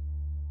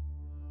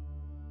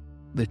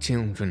 The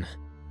children,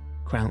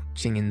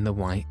 crouching in the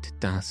white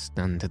dust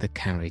under the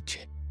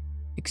carriage,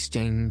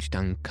 exchanged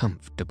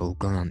uncomfortable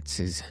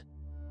glances.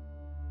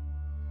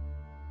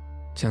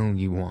 "Tell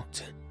you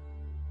what,"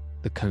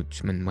 the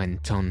coachman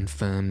went on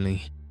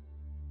firmly.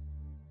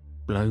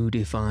 "Blowed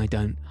if I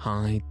don't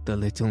hide the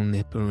little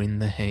nipper in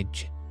the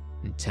hedge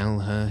and tell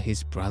her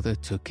his brother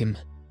took him.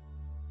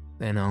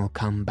 Then I'll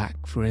come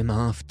back for him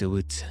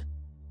afterwards."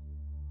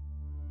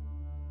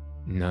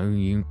 "No,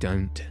 you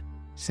don't,"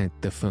 said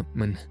the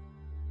footman.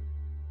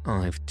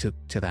 "I've took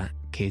to that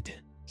kid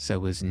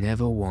so as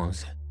never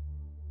was.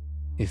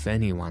 If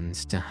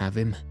anyone's to have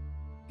him,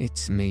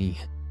 it's me,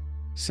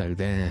 so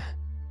there."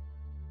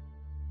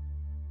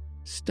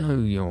 "Stow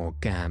your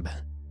gab,"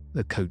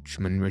 the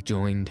coachman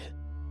rejoined.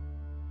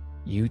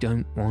 "You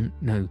don't want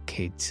no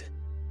kids,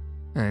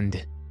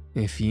 and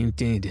if you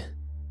did,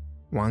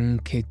 one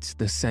kid's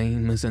the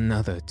same as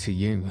another to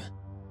you.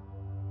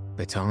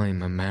 But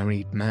I'm a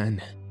married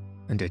man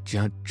and a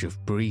judge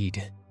of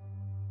breed.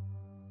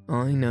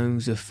 I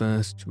knows a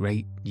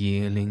first-rate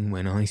yearling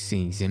when I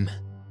sees him.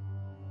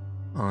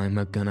 I'm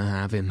a-gonna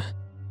have him,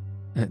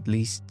 at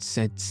least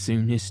said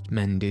soonest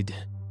mended."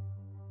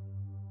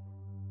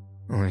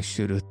 "I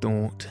should have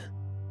thought,"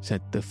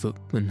 said the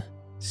footman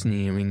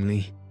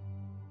sneeringly,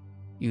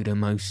 "you'd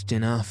a'most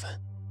enough.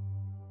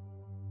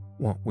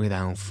 What with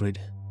Alfred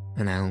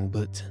and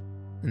Albert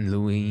and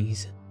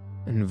Louise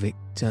and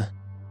Victor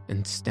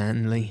and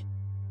Stanley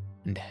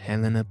and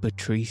Helena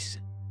Patrice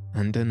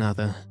and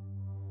another.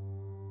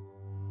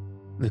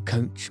 The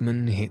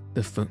coachman hit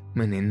the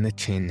footman in the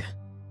chin.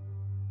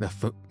 The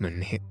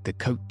footman hit the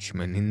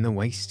coachman in the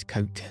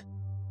waistcoat.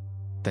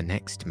 The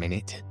next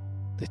minute,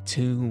 the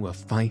two were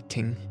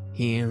fighting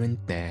here and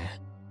there,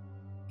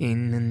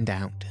 in and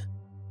out,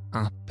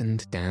 up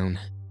and down,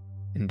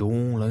 and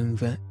all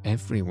over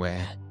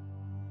everywhere.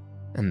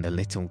 And the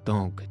little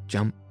dog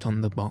jumped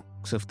on the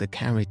box of the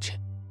carriage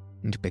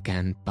and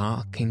began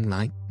barking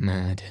like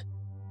mad.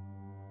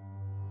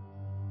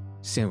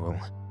 Cyril,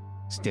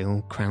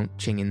 still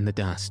crouching in the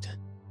dust,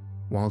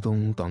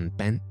 waddled on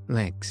bent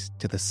legs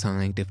to the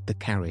side of the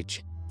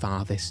carriage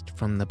farthest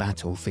from the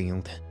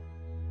battlefield.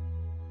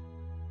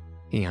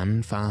 He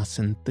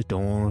unfastened the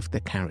door of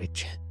the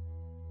carriage.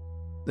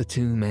 The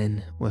two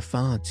men were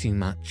far too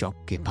much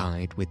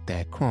occupied with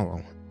their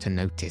quarrel to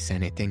notice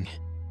anything.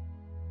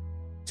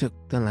 Took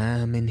the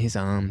lamb in his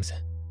arms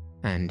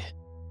and,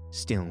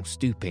 still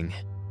stooping,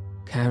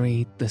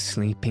 carried the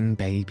sleeping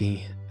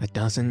baby a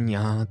dozen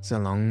yards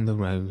along the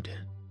road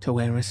to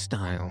where a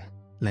stile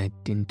led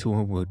into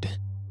a wood.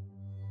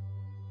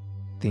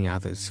 The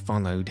others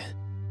followed,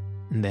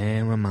 and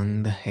there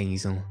among the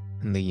hazel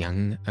and the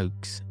young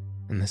oaks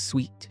and the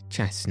sweet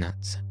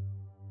chestnuts,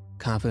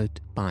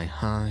 covered by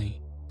high,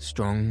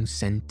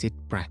 strong-scented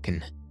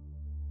bracken,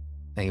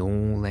 they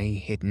all lay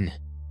hidden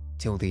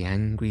till the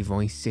angry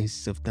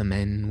voices of the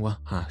men were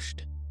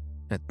hushed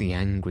at the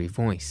angry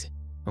voice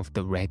of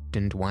the red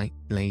and white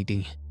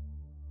lady.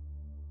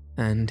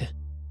 And,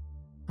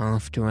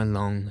 after a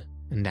long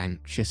and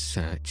anxious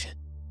search,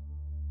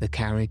 the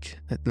carriage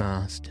at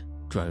last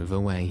drove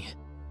away.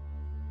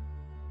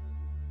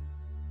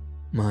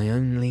 "My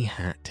only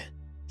hat,"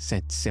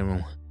 said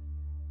Cyril,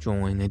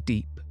 drawing a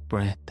deep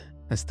breath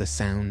as the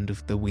sound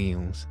of the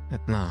wheels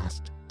at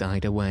last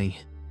died away.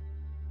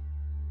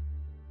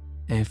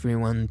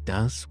 "Everyone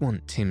does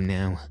want him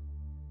now,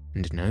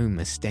 and no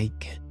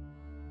mistake.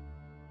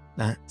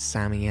 That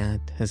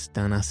Psammead has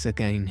done us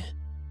again.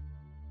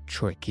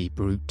 Tricky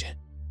brute.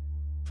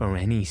 For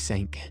any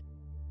sake,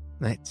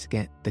 let's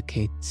get the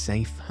kid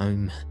safe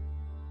home."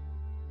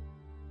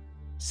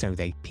 So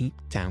they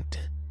peeped out,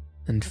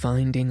 and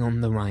finding on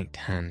the right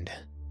hand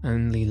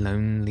only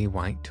lonely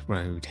white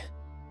road,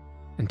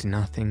 and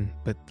nothing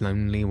but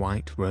lonely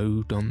white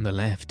road on the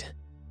left,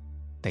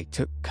 they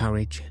took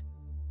courage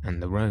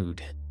and the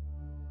road,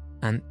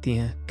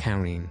 Anthea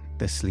carrying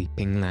the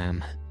sleeping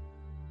lamb.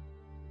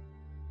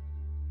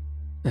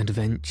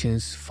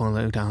 Adventures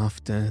followed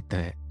after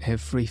their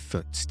every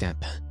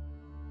footstep.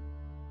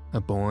 A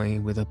boy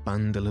with a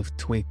bundle of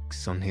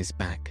twigs on his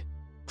back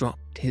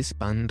dropped his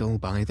bundle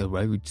by the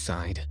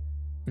roadside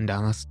and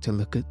asked to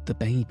look at the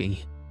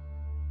baby,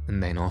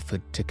 and then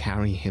offered to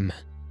carry him.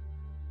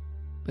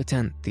 But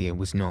Anthea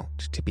was not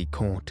to be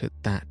caught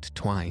at that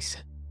twice.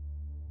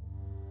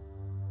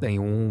 They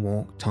all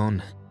walked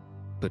on,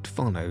 but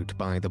followed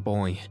by the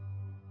boy,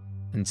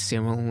 and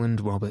Cyril and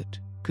Robert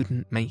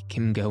couldn't make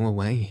him go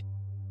away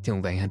till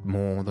they had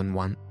more than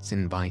once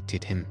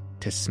invited him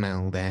to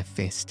smell their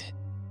fist.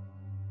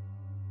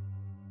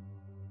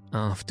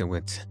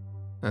 Afterwards,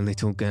 a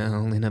little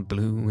girl in a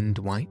blue and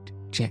white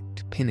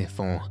checked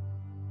pinafore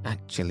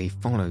actually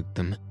followed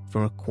them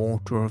for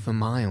 1/4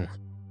 mile,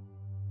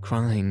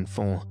 crying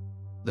for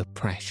the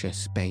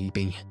precious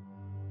baby.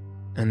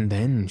 And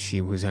then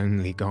she was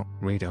only got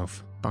rid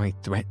of by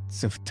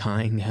threats of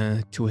tying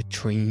her to a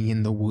tree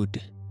in the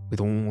wood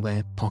with all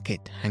their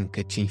pocket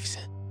handkerchiefs,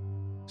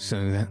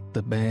 so that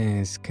the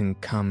bears can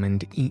come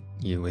and eat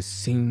you as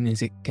soon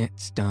as it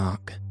gets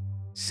dark,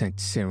 said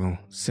Cyril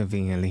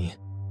severely.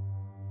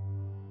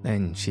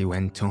 Then she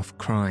went off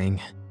crying.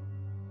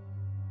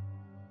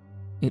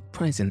 It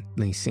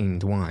presently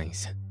seemed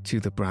wise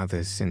to the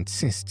brothers and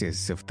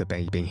sisters of the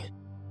baby,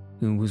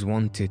 who was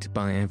wanted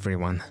by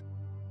everyone,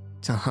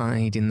 to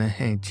hide in the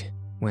hedge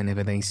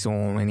whenever they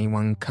saw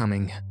anyone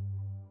coming.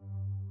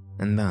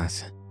 And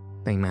thus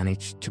they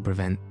managed to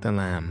prevent the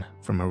lamb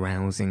from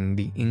arousing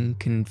the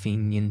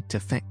inconvenient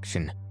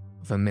affection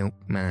of a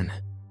milkman,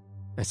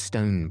 a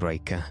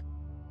stonebreaker,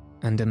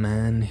 and a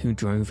man who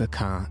drove a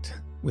cart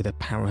with a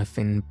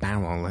paraffin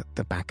barrel at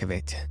the back of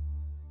it.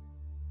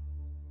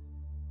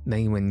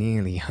 They were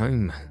nearly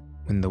home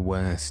when the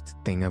worst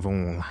thing of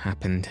all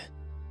happened.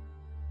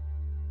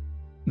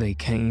 They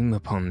came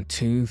upon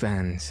 2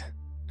 vans,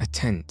 a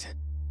tent,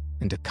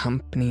 and a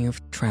company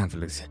of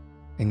travellers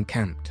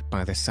encamped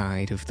by the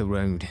side of the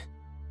road.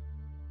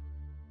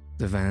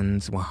 The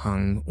vans were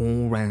hung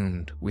all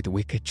round with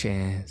wicker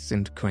chairs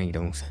and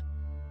cradles,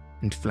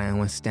 and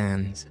flower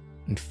stands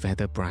and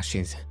feather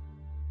brushes.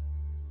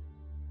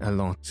 A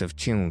lot of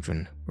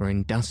children were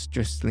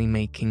industriously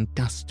making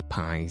dust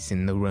pies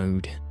in the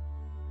road.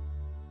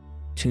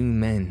 2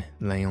 men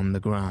lay on the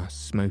grass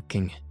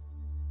smoking,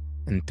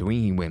 and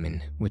 3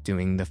 women were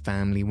doing the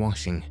family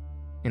washing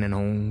in an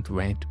old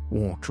red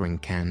watering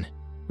can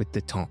with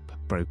the top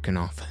broken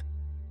off.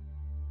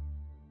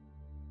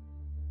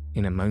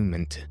 In a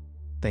moment,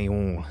 they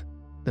all,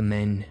 the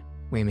men,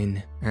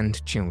 women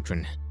and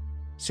children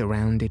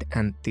surrounded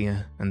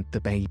Anthea and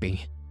the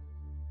baby.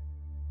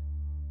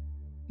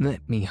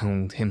 "Let me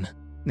hold him,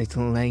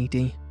 little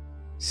lady,"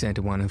 said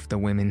one of the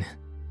women.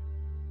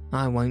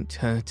 "I won't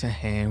hurt a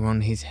hair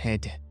on his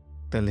head,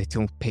 the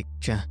little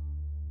picture."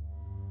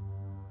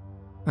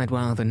 "I'd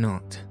rather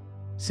not,"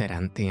 said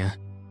Anthea.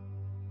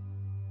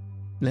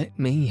 "Let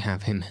me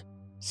have him,"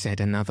 said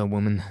another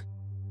woman.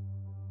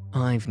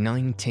 "I've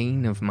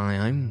 19 of my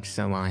own,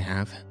 so I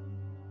have."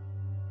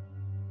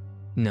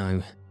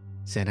 "No,"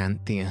 said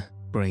Anthea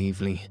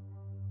bravely,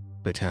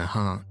 but her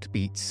heart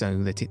beat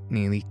so that it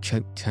nearly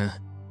choked her.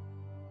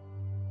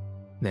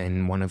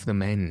 Then one of the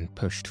men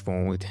pushed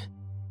forward.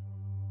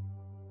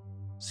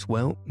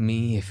 "Swelp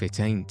me if it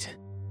ain't,"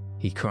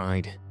 he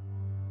cried.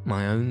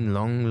 "My own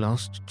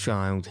long-lost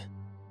child.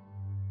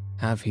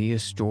 Have he a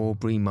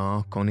strawberry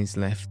mark on his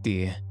left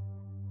ear?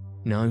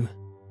 No?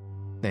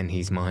 Then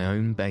he's my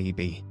own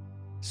baby,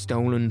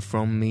 stolen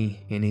from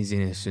me in his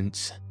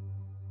innocence.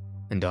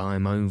 And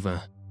I'm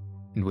over,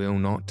 and will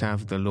not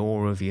have the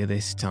law of you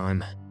this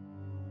time."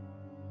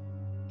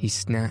 He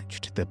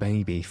snatched the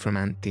baby from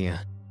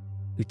Anthea,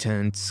 who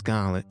turned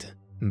scarlet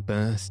and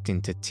burst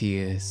into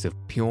tears of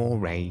pure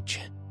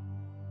rage.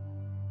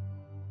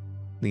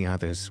 The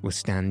others were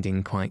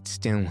standing quite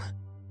still.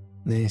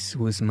 This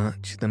was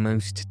much the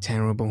most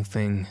terrible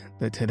thing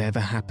that had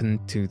ever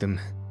happened to them.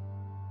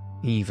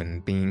 Even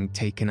being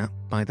taken up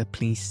by the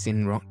police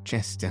in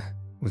Rochester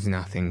was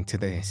nothing to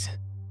this.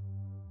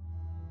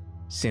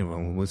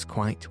 Cyril was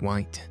quite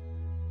white,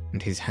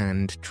 and his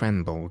hand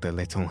trembled a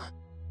little,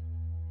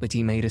 but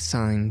he made a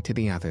sign to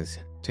the others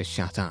to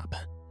shut up.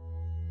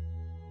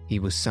 He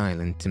was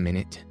silent a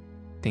minute,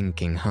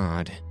 thinking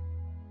hard.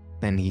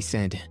 Then he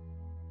said,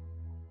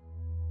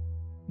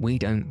 "We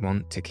don't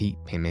want to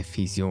keep him if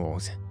he's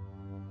yours,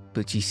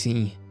 but you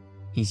see,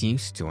 he's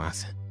used to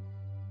us.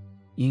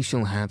 You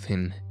shall have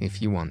him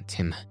if you want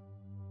him."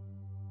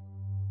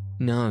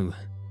 "No,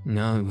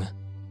 no,"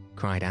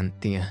 cried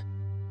Anthea,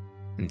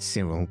 and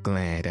Cyril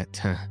glared at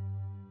her.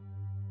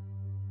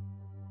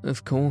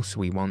 "Of course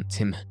we want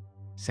him,"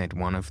 said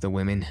one of the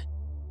women,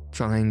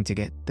 trying to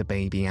get the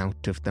baby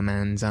out of the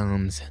man's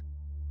arms.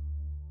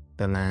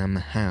 The lamb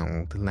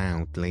howled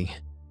loudly.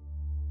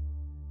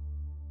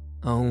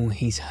 "Oh,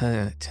 he's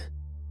hurt,"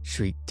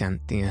 shrieked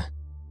Anthea,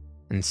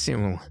 and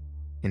Cyril,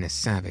 in a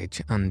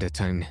savage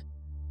undertone,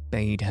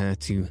 bade her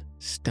to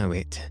stow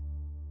it.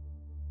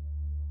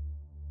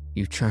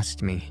 "You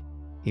trust me,"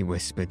 he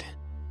whispered.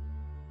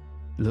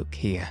 "Look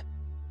here,"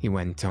 he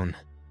went on.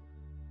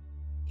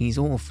 "He's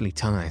awfully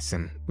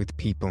tiresome with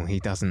people he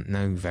doesn't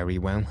know very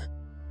well.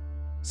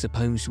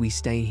 Suppose we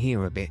stay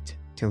here a bit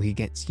till he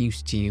gets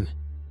used to you,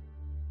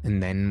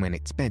 and then when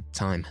it's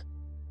bedtime,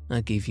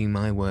 I give you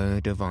my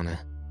word of honour,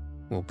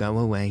 we'll go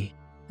away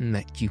and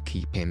let you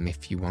keep him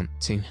if you want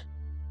to.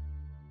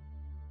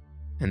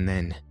 And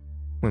then,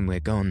 when we're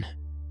gone,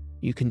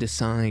 you can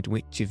decide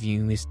which of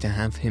you is to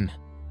have him,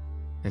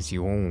 as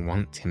you all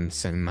want him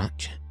so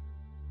much."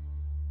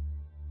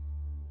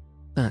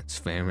 "That's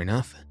fair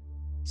enough,"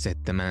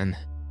 said the man,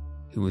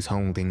 who was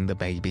holding the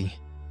baby,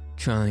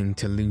 trying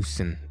to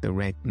loosen the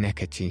red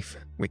neckerchief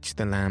which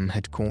the lamb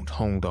had caught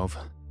hold of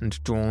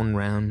and drawn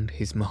round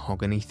his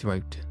mahogany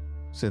throat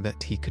so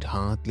that he could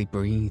hardly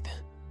breathe.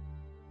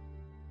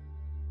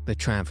 The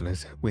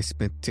travellers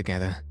whispered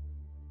together,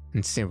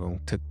 and Cyril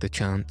took the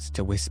chance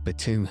to whisper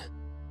too.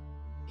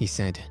 He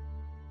said,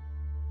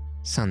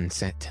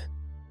 "Sunset.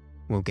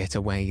 We'll get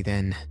away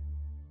then."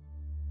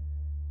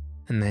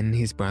 And then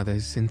his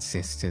brothers and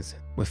sisters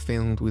were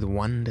filled with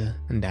wonder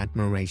and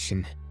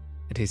admiration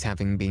at his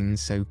having been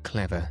so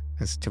clever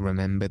as to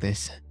remember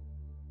this.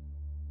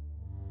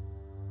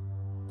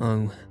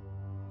 "Oh,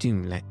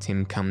 do let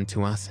him come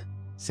to us,"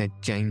 said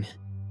Jane.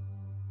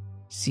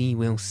 "See,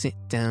 we'll sit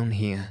down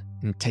here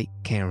and take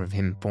care of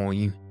him for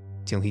you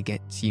till he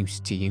gets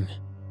used to you."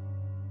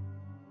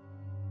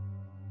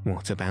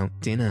 "What about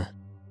dinner?"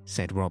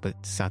 said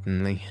Robert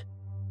suddenly.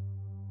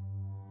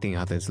 The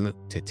others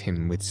looked at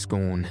him with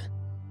scorn.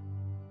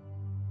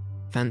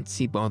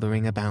 "Fancy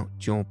bothering about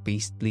your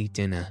beastly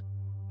dinner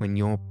when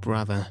your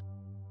brother,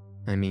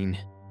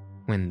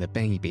 when the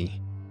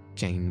baby,"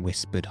 Jane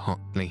whispered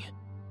hotly.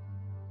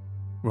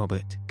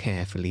 Robert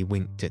carefully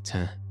winked at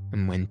her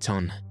and went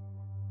on.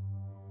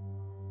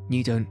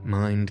 "You don't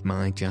mind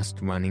my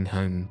just running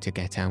home to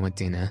get our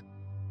dinner?"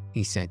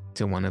 he said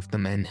to one of the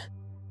men.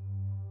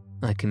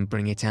 "I can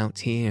bring it out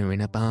here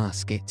in a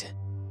basket."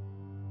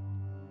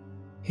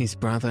 His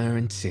brother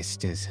and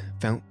sisters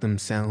felt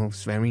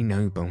themselves very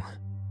noble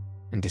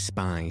and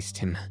despised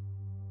him.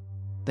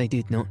 They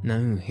did not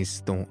know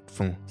his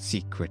thoughtful,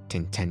 secret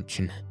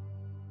intention.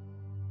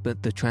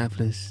 But the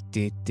travellers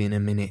did in a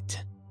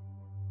minute.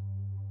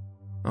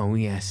 "Oh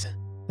yes,"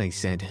 they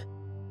said,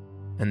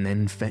 "and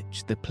then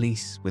fetch the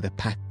police with a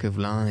pack of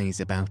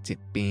lies about it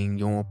being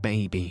your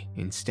baby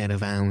instead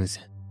of ours.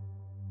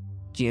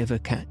 D'you ever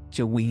catch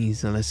a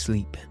weasel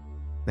asleep?"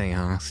 they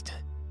asked.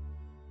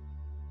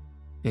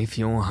 "If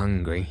you're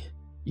hungry,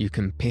 you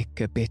can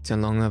pick a bit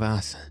along of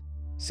us,"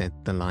 said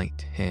the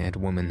light-haired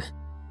woman,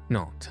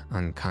 not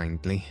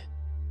unkindly.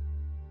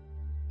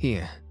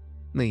 "Here,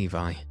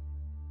 Levi,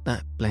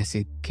 that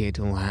blessed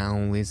kid'll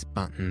howl his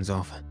buttons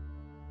off.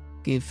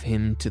 Give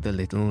him to the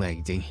little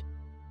lady,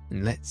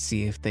 and let's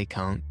see if they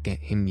can't get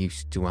him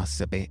used to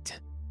us a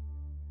bit."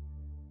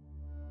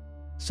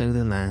 So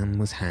the lamb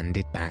was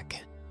handed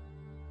back,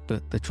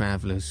 but the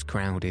travellers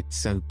crowded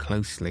so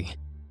closely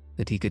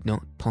that he could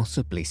not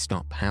possibly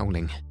stop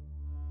howling.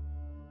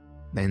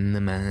 Then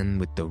the man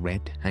with the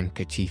red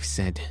handkerchief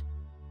said,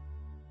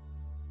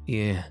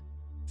 "Here,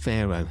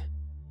 Pharaoh,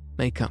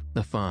 make up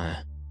the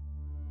fire,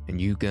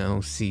 and you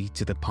girls see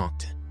to the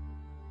pot.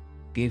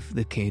 Give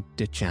the kid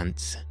a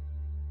chance."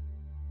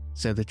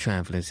 So the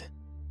travellers,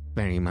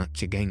 very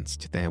much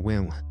against their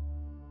will,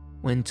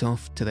 went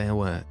off to their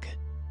work,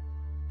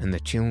 and the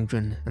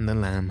children and the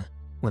lamb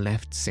were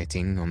left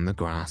sitting on the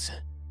grass.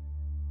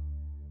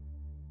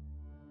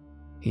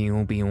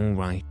 "He'll be all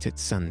right at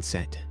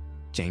sunset,"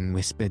 Jane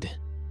whispered.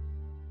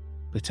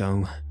 "But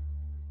oh,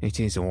 it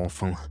is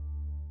awful.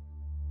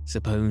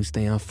 Suppose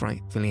they are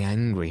frightfully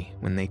angry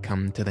when they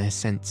come to their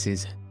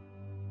senses.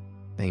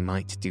 They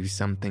might do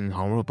something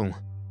horrible,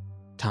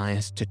 tie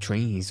us to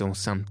trees or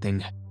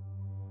something."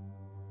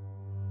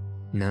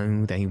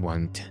 "No, they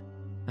won't,"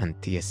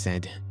 Anthea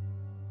said.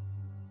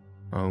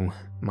 "Oh,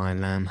 my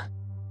lamb,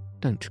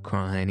 don't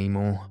cry any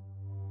more.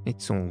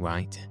 It's all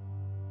right.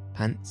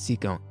 Fancy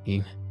got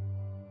you.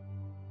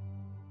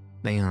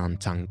 They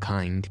aren't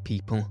unkind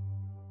people,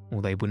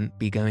 or they wouldn't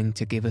be going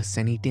to give us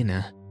any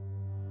dinner."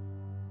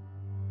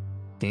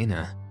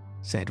 "Dinner?"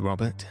 said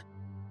Robert.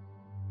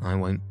 "I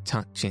won't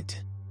touch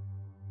it.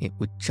 It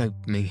would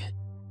choke me."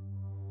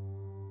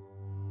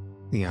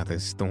 The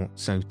others thought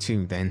so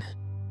too then,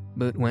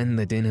 but when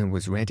the dinner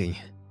was ready,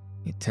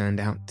 it turned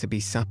out to be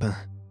supper,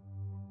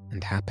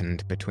 and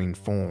happened between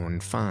 4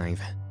 and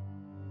 5.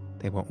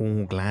 They were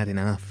all glad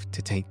enough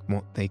to take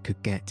what they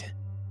could get.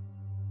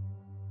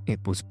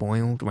 It was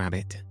boiled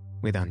rabbit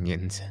with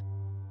onions,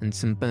 and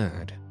some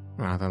bird,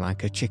 rather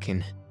like a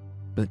chicken,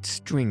 but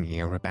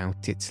stringier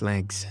about its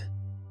legs,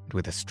 and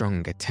with a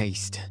stronger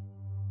taste.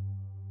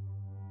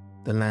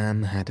 The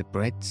lamb had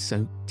bread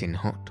soaked in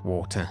hot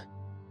water,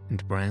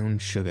 and brown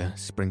sugar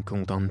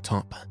sprinkled on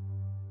top.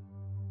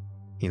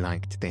 He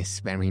liked this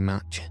very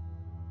much,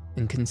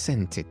 and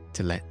consented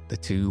to let the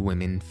 2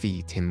 women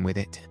feed him with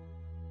it,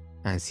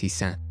 as he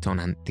sat on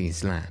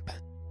Anthea's lap.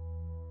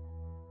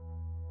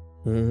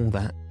 All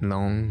that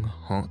long,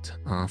 hot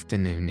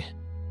afternoon,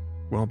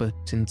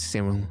 Robert and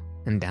Cyril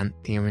and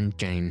Anthea and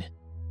Jane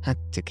had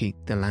to keep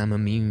the lamb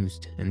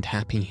amused and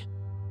happy,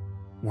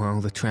 while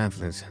the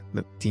travellers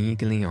looked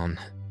eagerly on.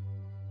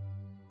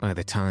 By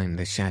the time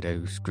the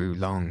shadows grew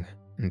long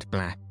and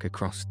black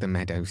across the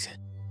meadows,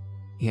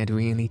 he had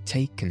really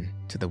taken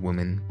to the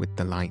woman with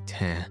the light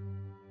hair,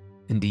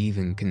 and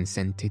even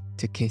consented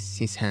to kiss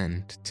his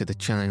hand to the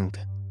child,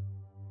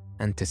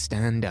 and to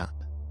stand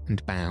up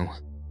and bow,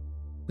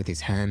 with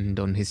his hand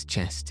on his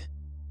chest,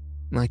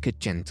 like a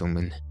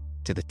gentleman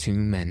to the 2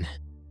 men.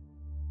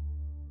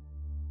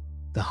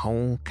 The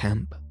whole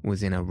camp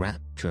was in a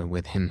rapture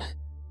with him,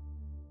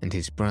 and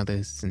his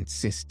brothers and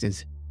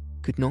sisters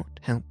could not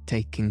help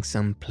taking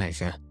some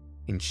pleasure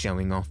in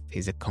showing off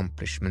his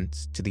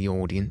accomplishments to the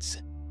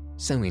audience,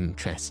 so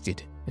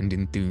interested and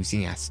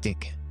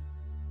enthusiastic.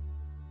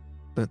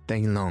 But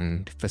they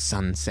longed for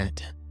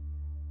sunset.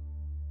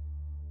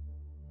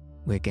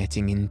 "We're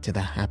getting into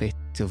the habit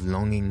of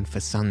longing for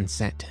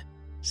sunset,"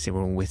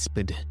 Cyril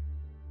whispered.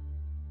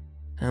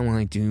 "How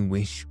I do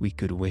wish we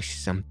could wish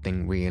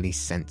something really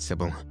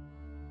sensible,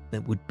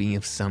 that would be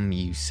of some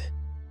use,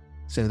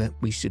 so that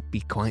we should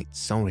be quite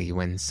sorry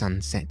when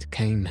sunset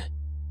came."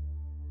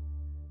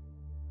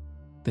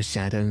 The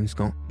shadows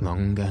got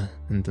longer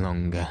and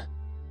longer,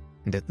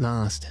 and at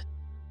last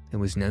there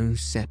was no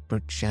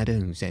separate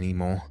shadows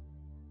anymore,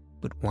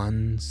 but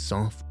one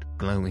soft,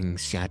 glowing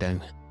shadow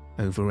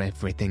over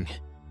everything.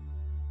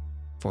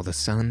 For the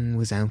sun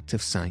was out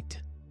of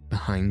sight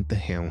behind the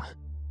hill,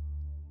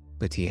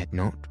 but he had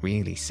not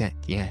really set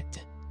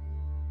yet.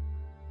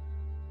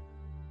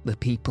 The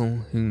people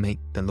who make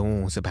the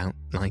laws about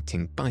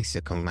lighting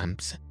bicycle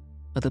lamps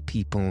are the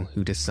people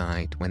who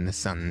decide when the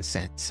sun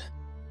sets.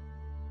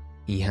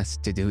 He has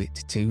to do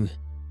it too,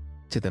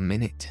 to the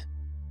minute,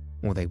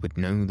 or they would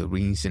know the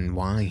reason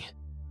why.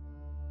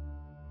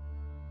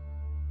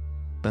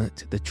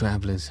 But the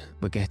travellers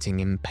were getting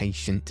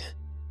impatient.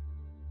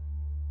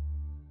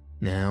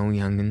 "Now,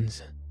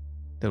 young'uns,"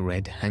 the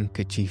red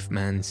handkerchief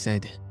man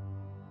said,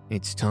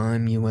 "it's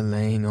time you were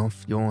laying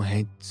off your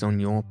heads on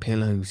your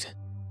pillows,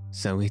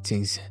 so it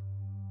is.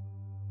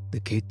 The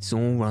kid's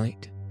all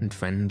right and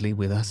friendly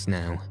with us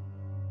now,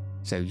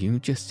 so you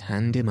just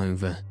hand him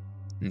over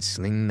and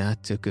sling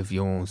that hook of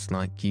yours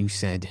like you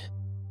said."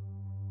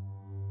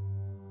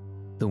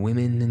 The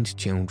women and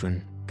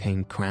children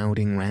came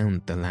crowding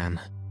round the lamb.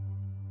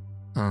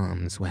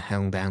 Arms were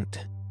held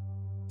out,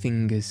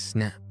 fingers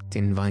snapped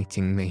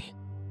invitingly,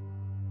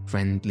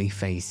 friendly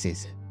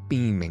faces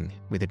beaming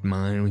with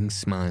admiring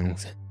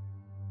smiles.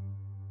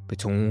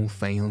 But all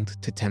failed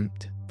to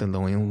tempt the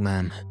loyal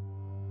lamb.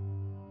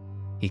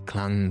 he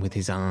clung with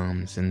his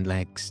arms and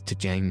legs to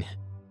Jane,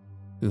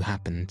 who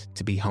happened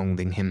to be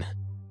holding him,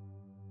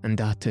 and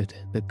uttered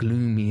the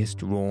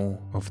gloomiest roar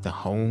of the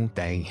whole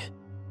day.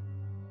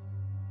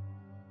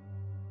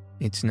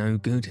 "It's no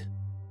good,"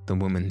 the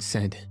woman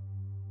said.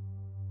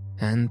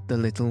 "Hand the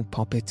little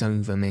poppet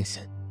over, miss.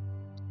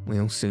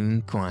 We'll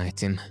soon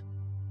quiet him."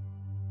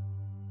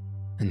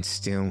 And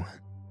still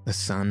the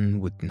sun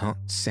would not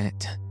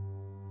set.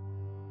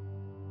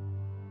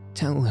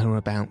 "Tell her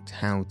about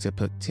how to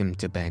put him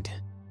to bed,"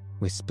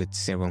 whispered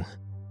Cyril.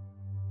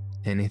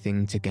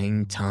 "Anything to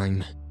gain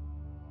time,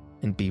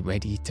 and be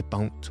ready to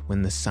bolt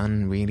when the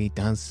sun really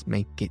does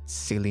make its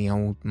silly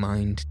old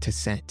mind to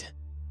set."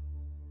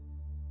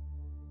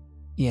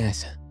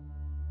 "Yes,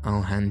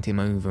 I'll hand him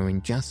over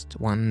in just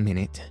 1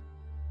 minute,"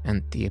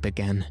 Anthea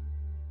began,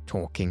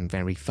 talking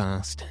very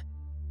fast.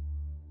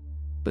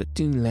 "But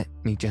do let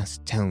me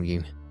just tell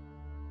you,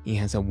 he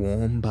has a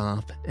warm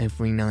bath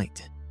every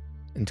night,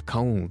 and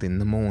cold in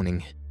the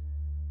morning,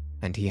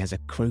 and he has a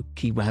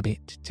croaky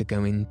rabbit to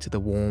go into the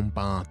warm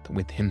bath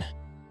with him,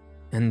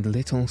 and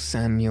little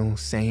Samuel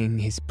saying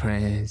his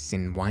prayers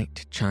in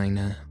white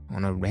china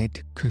on a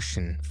red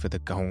cushion for the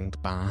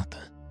gold bath,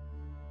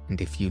 and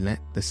if you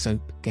let the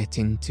soap get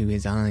into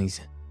his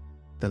eyes,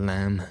 the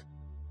lamb—"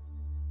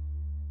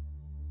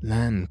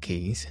 "Lamb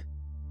keys,"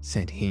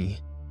 said he.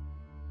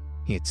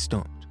 He had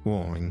stopped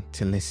roaring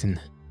to listen.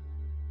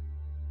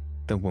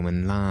 The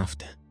woman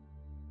laughed.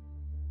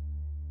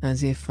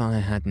 "As if I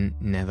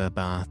hadn't never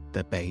bathed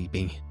the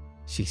baby,"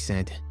 she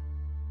said.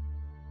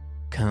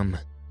 "Come,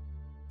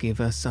 give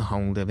us a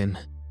hold of him.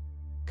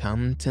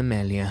 Come to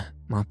Melia,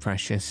 my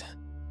precious."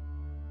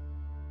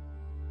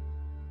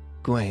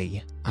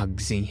 "Gway,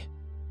 Ugsy,"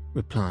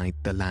 replied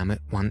the lamb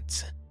at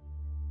once.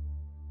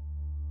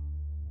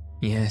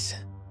 "Yes,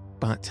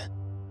 but,"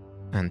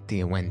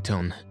 Anthea went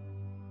on,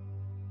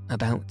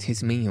 "about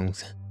his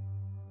meals.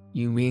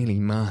 You really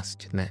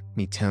must let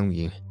me tell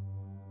you.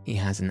 He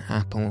has an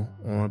apple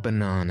or a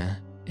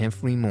banana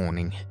every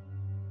morning,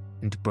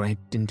 and bread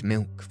and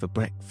milk for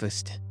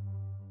breakfast,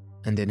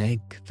 and an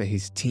egg for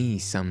his tea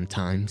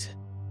sometimes,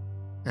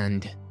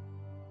 and—"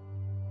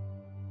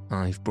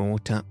 "I've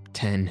brought up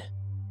 10,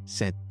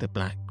 said the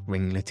black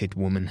ringleted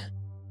woman,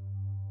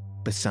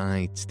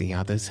 "besides the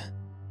others.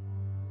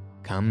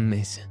 Come,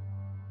 miss,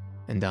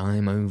 and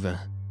I'm over.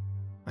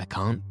 I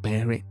can't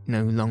bear it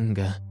no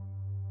longer.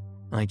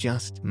 I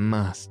just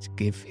must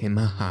give him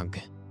a hug."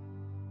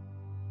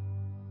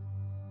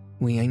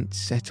 "We ain't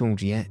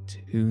settled yet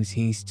whose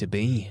he's to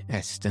be,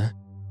 Esther,"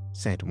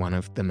 said one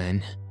of the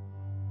men.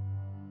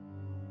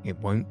 "It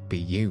won't be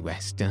you,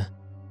 Esther,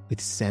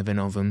 with 7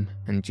 of 'em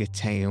and your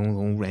tail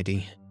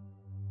already."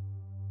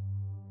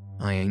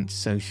 "I ain't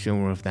so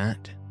sure of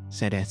that,"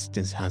 said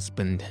Esther's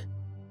husband.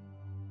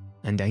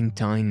 "And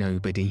ain't I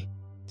nobody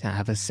to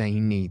have a say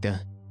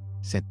neither,"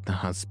 said the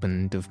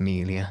husband of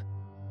Melia.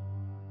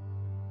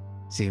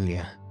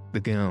 Zelia, the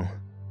girl,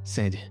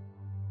 said,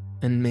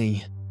 "And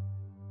me,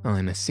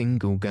 I'm a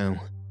single girl,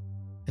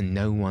 and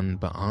no one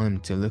but I'm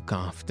to look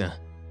after.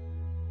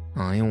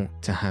 I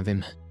ought to have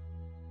him."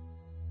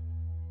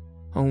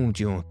 "Hold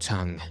your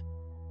tongue.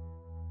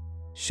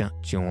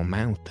 Shut your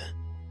mouth.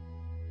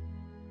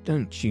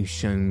 Don't you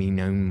show me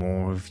no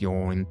more of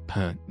your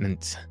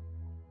impertinence."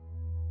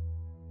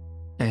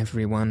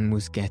 Everyone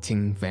was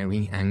getting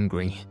very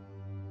angry.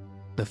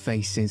 The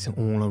faces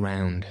all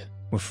around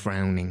were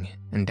frowning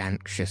and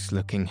anxious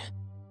looking.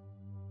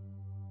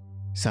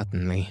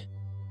 Suddenly,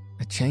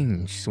 a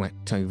change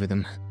swept over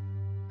them,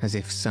 as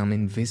if some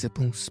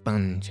invisible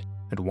sponge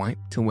had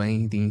wiped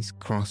away these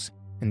cross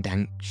and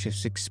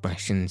anxious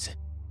expressions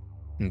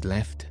and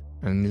left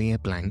only a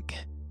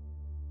blank.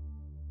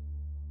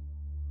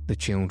 The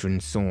children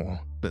saw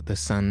that the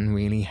sun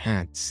really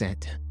had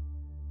set,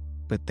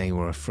 but they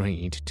were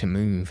afraid to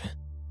move.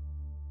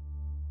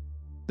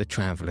 The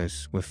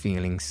travellers were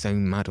feeling so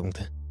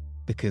muddled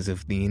because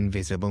of the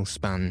invisible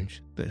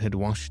sponge that had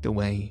washed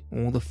away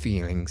all the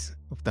feelings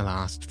of the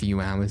last few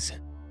hours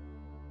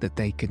that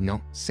they could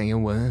not say a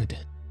word.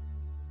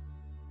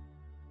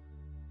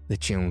 The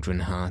children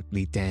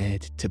hardly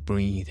dared to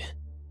breathe.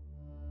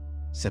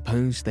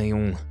 Suppose they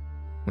all,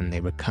 when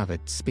they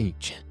recovered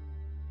speech,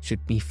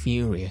 should be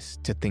furious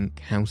to think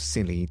how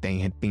silly they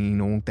had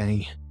been all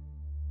day.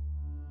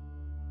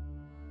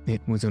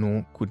 It was an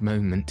awkward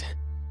moment.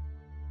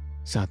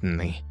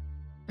 Suddenly,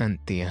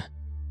 Anthea,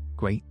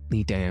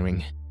 greatly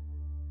daring,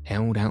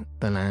 held out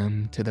the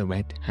lamb to the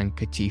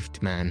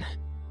red-handkerchiefed man.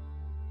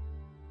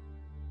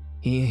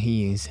 "Here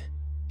he is,"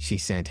 she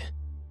said.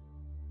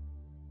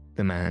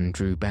 The man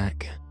drew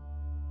back.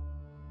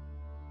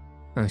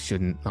 "I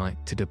shouldn't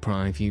like to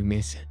deprive you,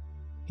 miss,"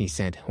 he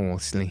said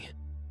hoarsely.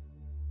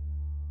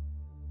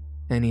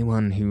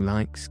 "Anyone who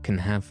likes can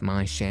have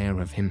my share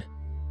of him,"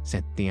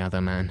 said the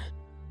other man.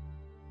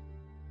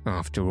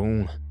 "After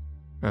all,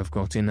 I've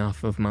got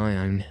enough of my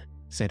own,"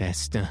 said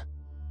Esther.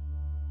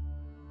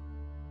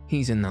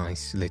 "He's a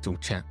nice little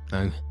chap,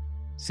 though,"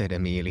 said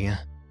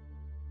Amelia.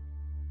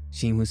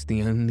 She was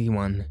the only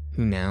one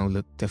who now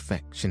looked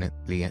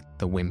affectionately at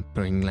the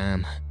whimpering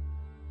lamb,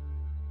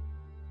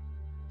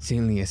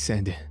 Celia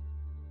said,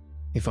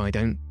 "If I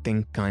don't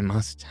think I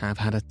must have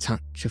had a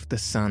touch of the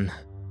sun."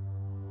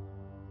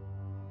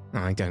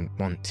 "I don't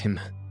want him."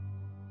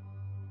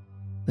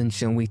 "Then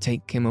shall we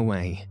take him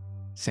away?"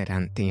 said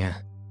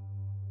Anthea.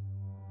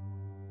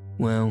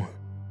 "Well,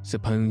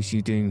 suppose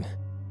you do,"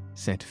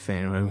 said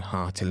Pharaoh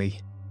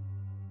heartily,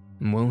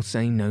 "and we'll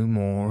say no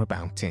more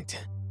about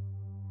it."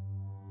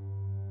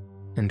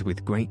 And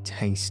with great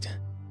haste,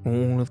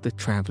 all of the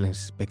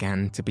travellers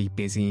began to be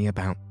busy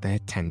about their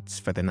tents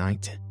for the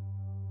night.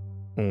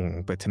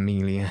 All but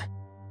Amelia.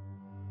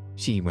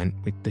 She went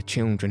with the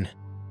children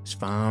as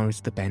far as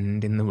the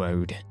bend in the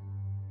road,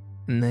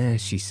 and there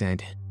she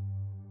said,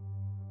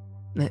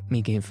 "Let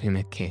me give him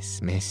a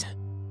kiss, miss.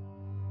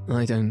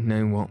 I don't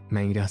know what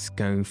made us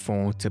go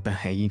for to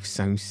behave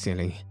so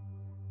silly.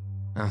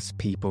 Us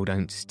people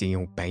don't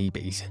steal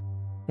babies,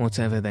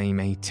 whatever they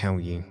may tell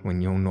you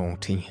when you're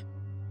naughty.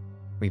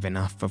 We've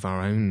enough of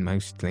our own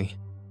mostly,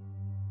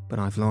 but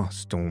I've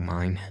lost all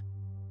mine."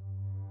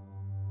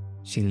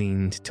 She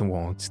leaned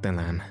towards the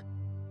lamb,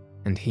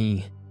 and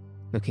he,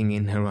 looking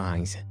in her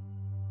eyes,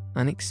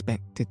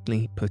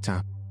 unexpectedly put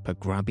up a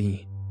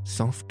grubby,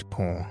 soft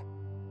paw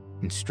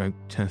and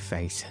stroked her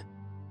face.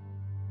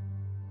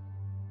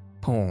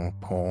 "Poor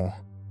paw,"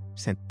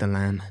 said the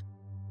lamb,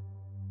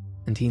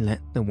 and he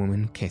let the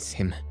woman kiss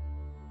him,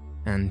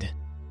 and,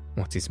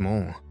 what is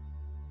more,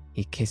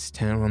 he kissed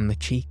her on the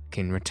cheek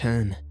in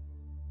return.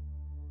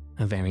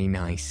 A very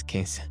nice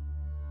kiss,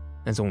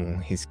 as all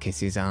his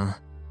kisses are,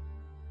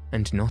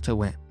 and not a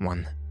wet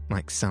one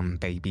like some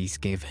babies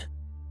give.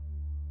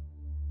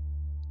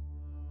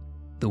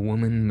 The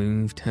woman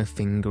moved her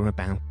finger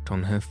about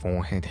on her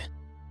forehead,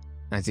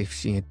 as if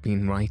she had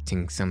been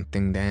writing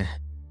something there,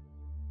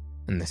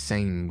 and the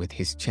same with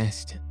his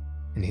chest,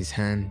 and his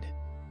hand,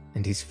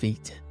 and his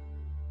feet.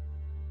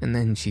 And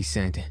then she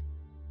said,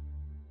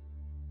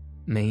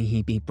 "May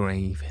he be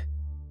brave,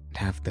 and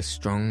have the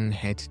strong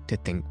head to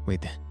think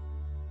with,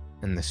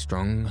 and the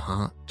strong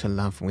heart to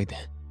love with,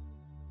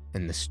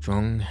 and the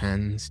strong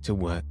hands to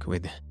work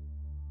with,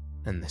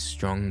 and the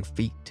strong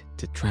feet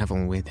to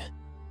travel with,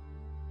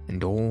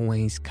 and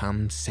always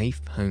come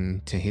safe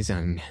home to his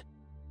own."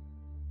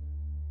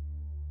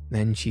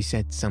 Then she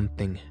said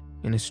something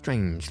in a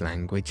strange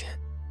language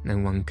no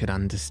one could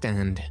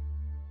understand,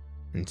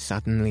 and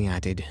suddenly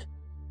added,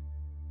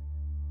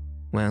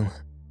 "Well,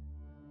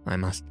 I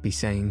must be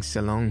saying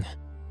so long,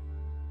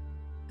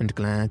 and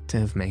glad to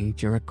have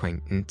made your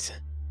acquaintance."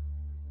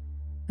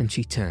 And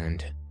she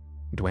turned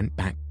and went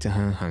back to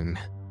her home,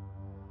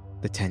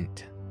 the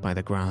tent by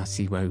the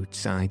grassy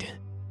roadside.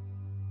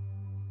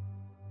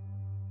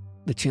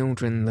 The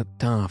children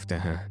looked after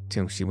her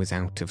till she was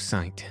out of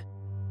sight.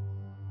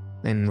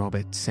 Then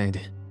Robert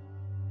said,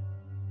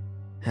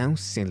 "How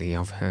silly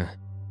of her.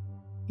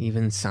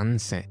 Even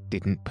sunset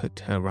didn't put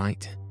her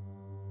right.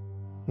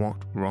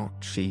 What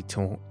rot she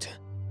talked."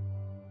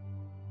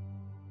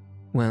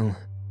 "Well,"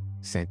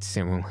 said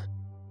Cyril,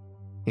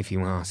 "if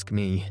you ask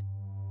me,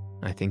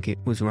 I think it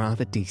was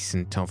rather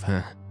decent of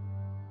her."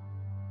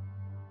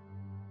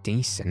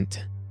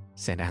 "Decent?"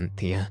 said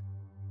Anthea.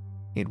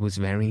 "It was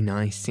very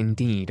nice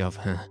indeed of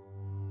her.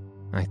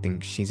 I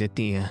think she's a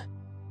dear."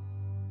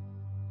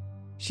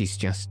 "She's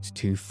just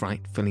too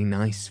frightfully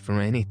nice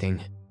for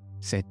anything,"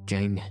 said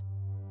Jane.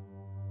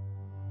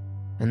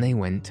 And they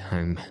went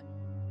home,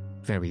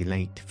 very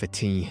late for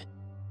tea,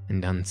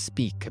 and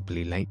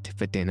unspeakably late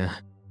for dinner.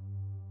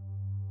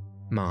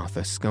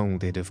 Martha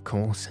scolded, of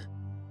course,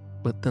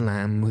 but the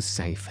lamb was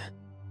safe.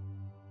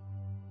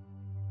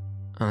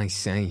 "I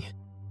say,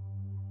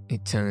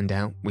 it turned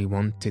out we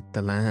wanted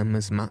the lamb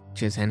as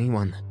much as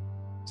anyone,"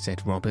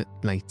 said Robert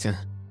later.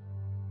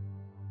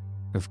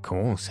 "Of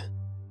course.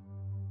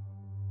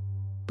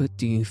 But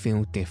do you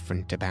feel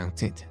different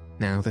about it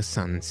now the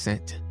sun's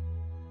set?"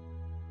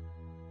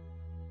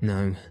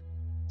 "No,"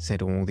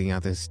 said all the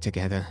others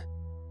together.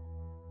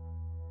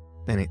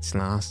 "Then it's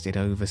lasted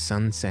over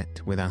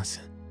sunset with us."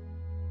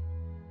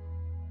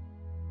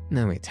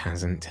 "No, it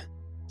hasn't,"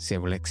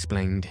 Cyril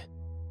explained.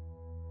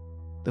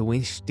 "The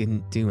wish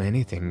didn't do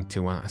anything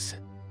to us.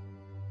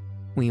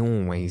 We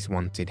always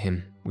wanted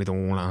him with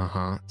all our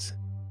hearts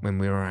when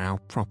we were our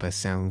proper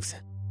selves.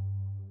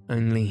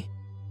 Only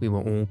we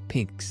were all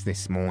pigs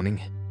this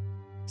morning,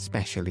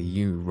 especially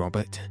you,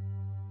 Robert."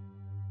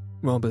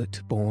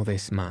 Robert bore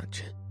this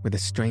much with a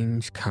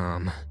strange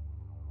calm.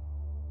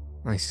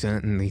 "I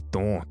certainly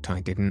thought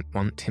I didn't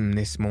want him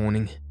this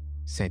morning,"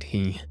 said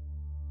he.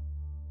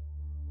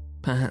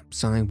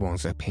 "Perhaps I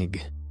was a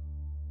pig,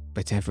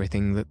 but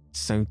everything looked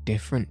so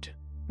different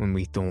when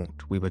we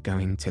thought we were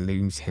going to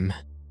lose him."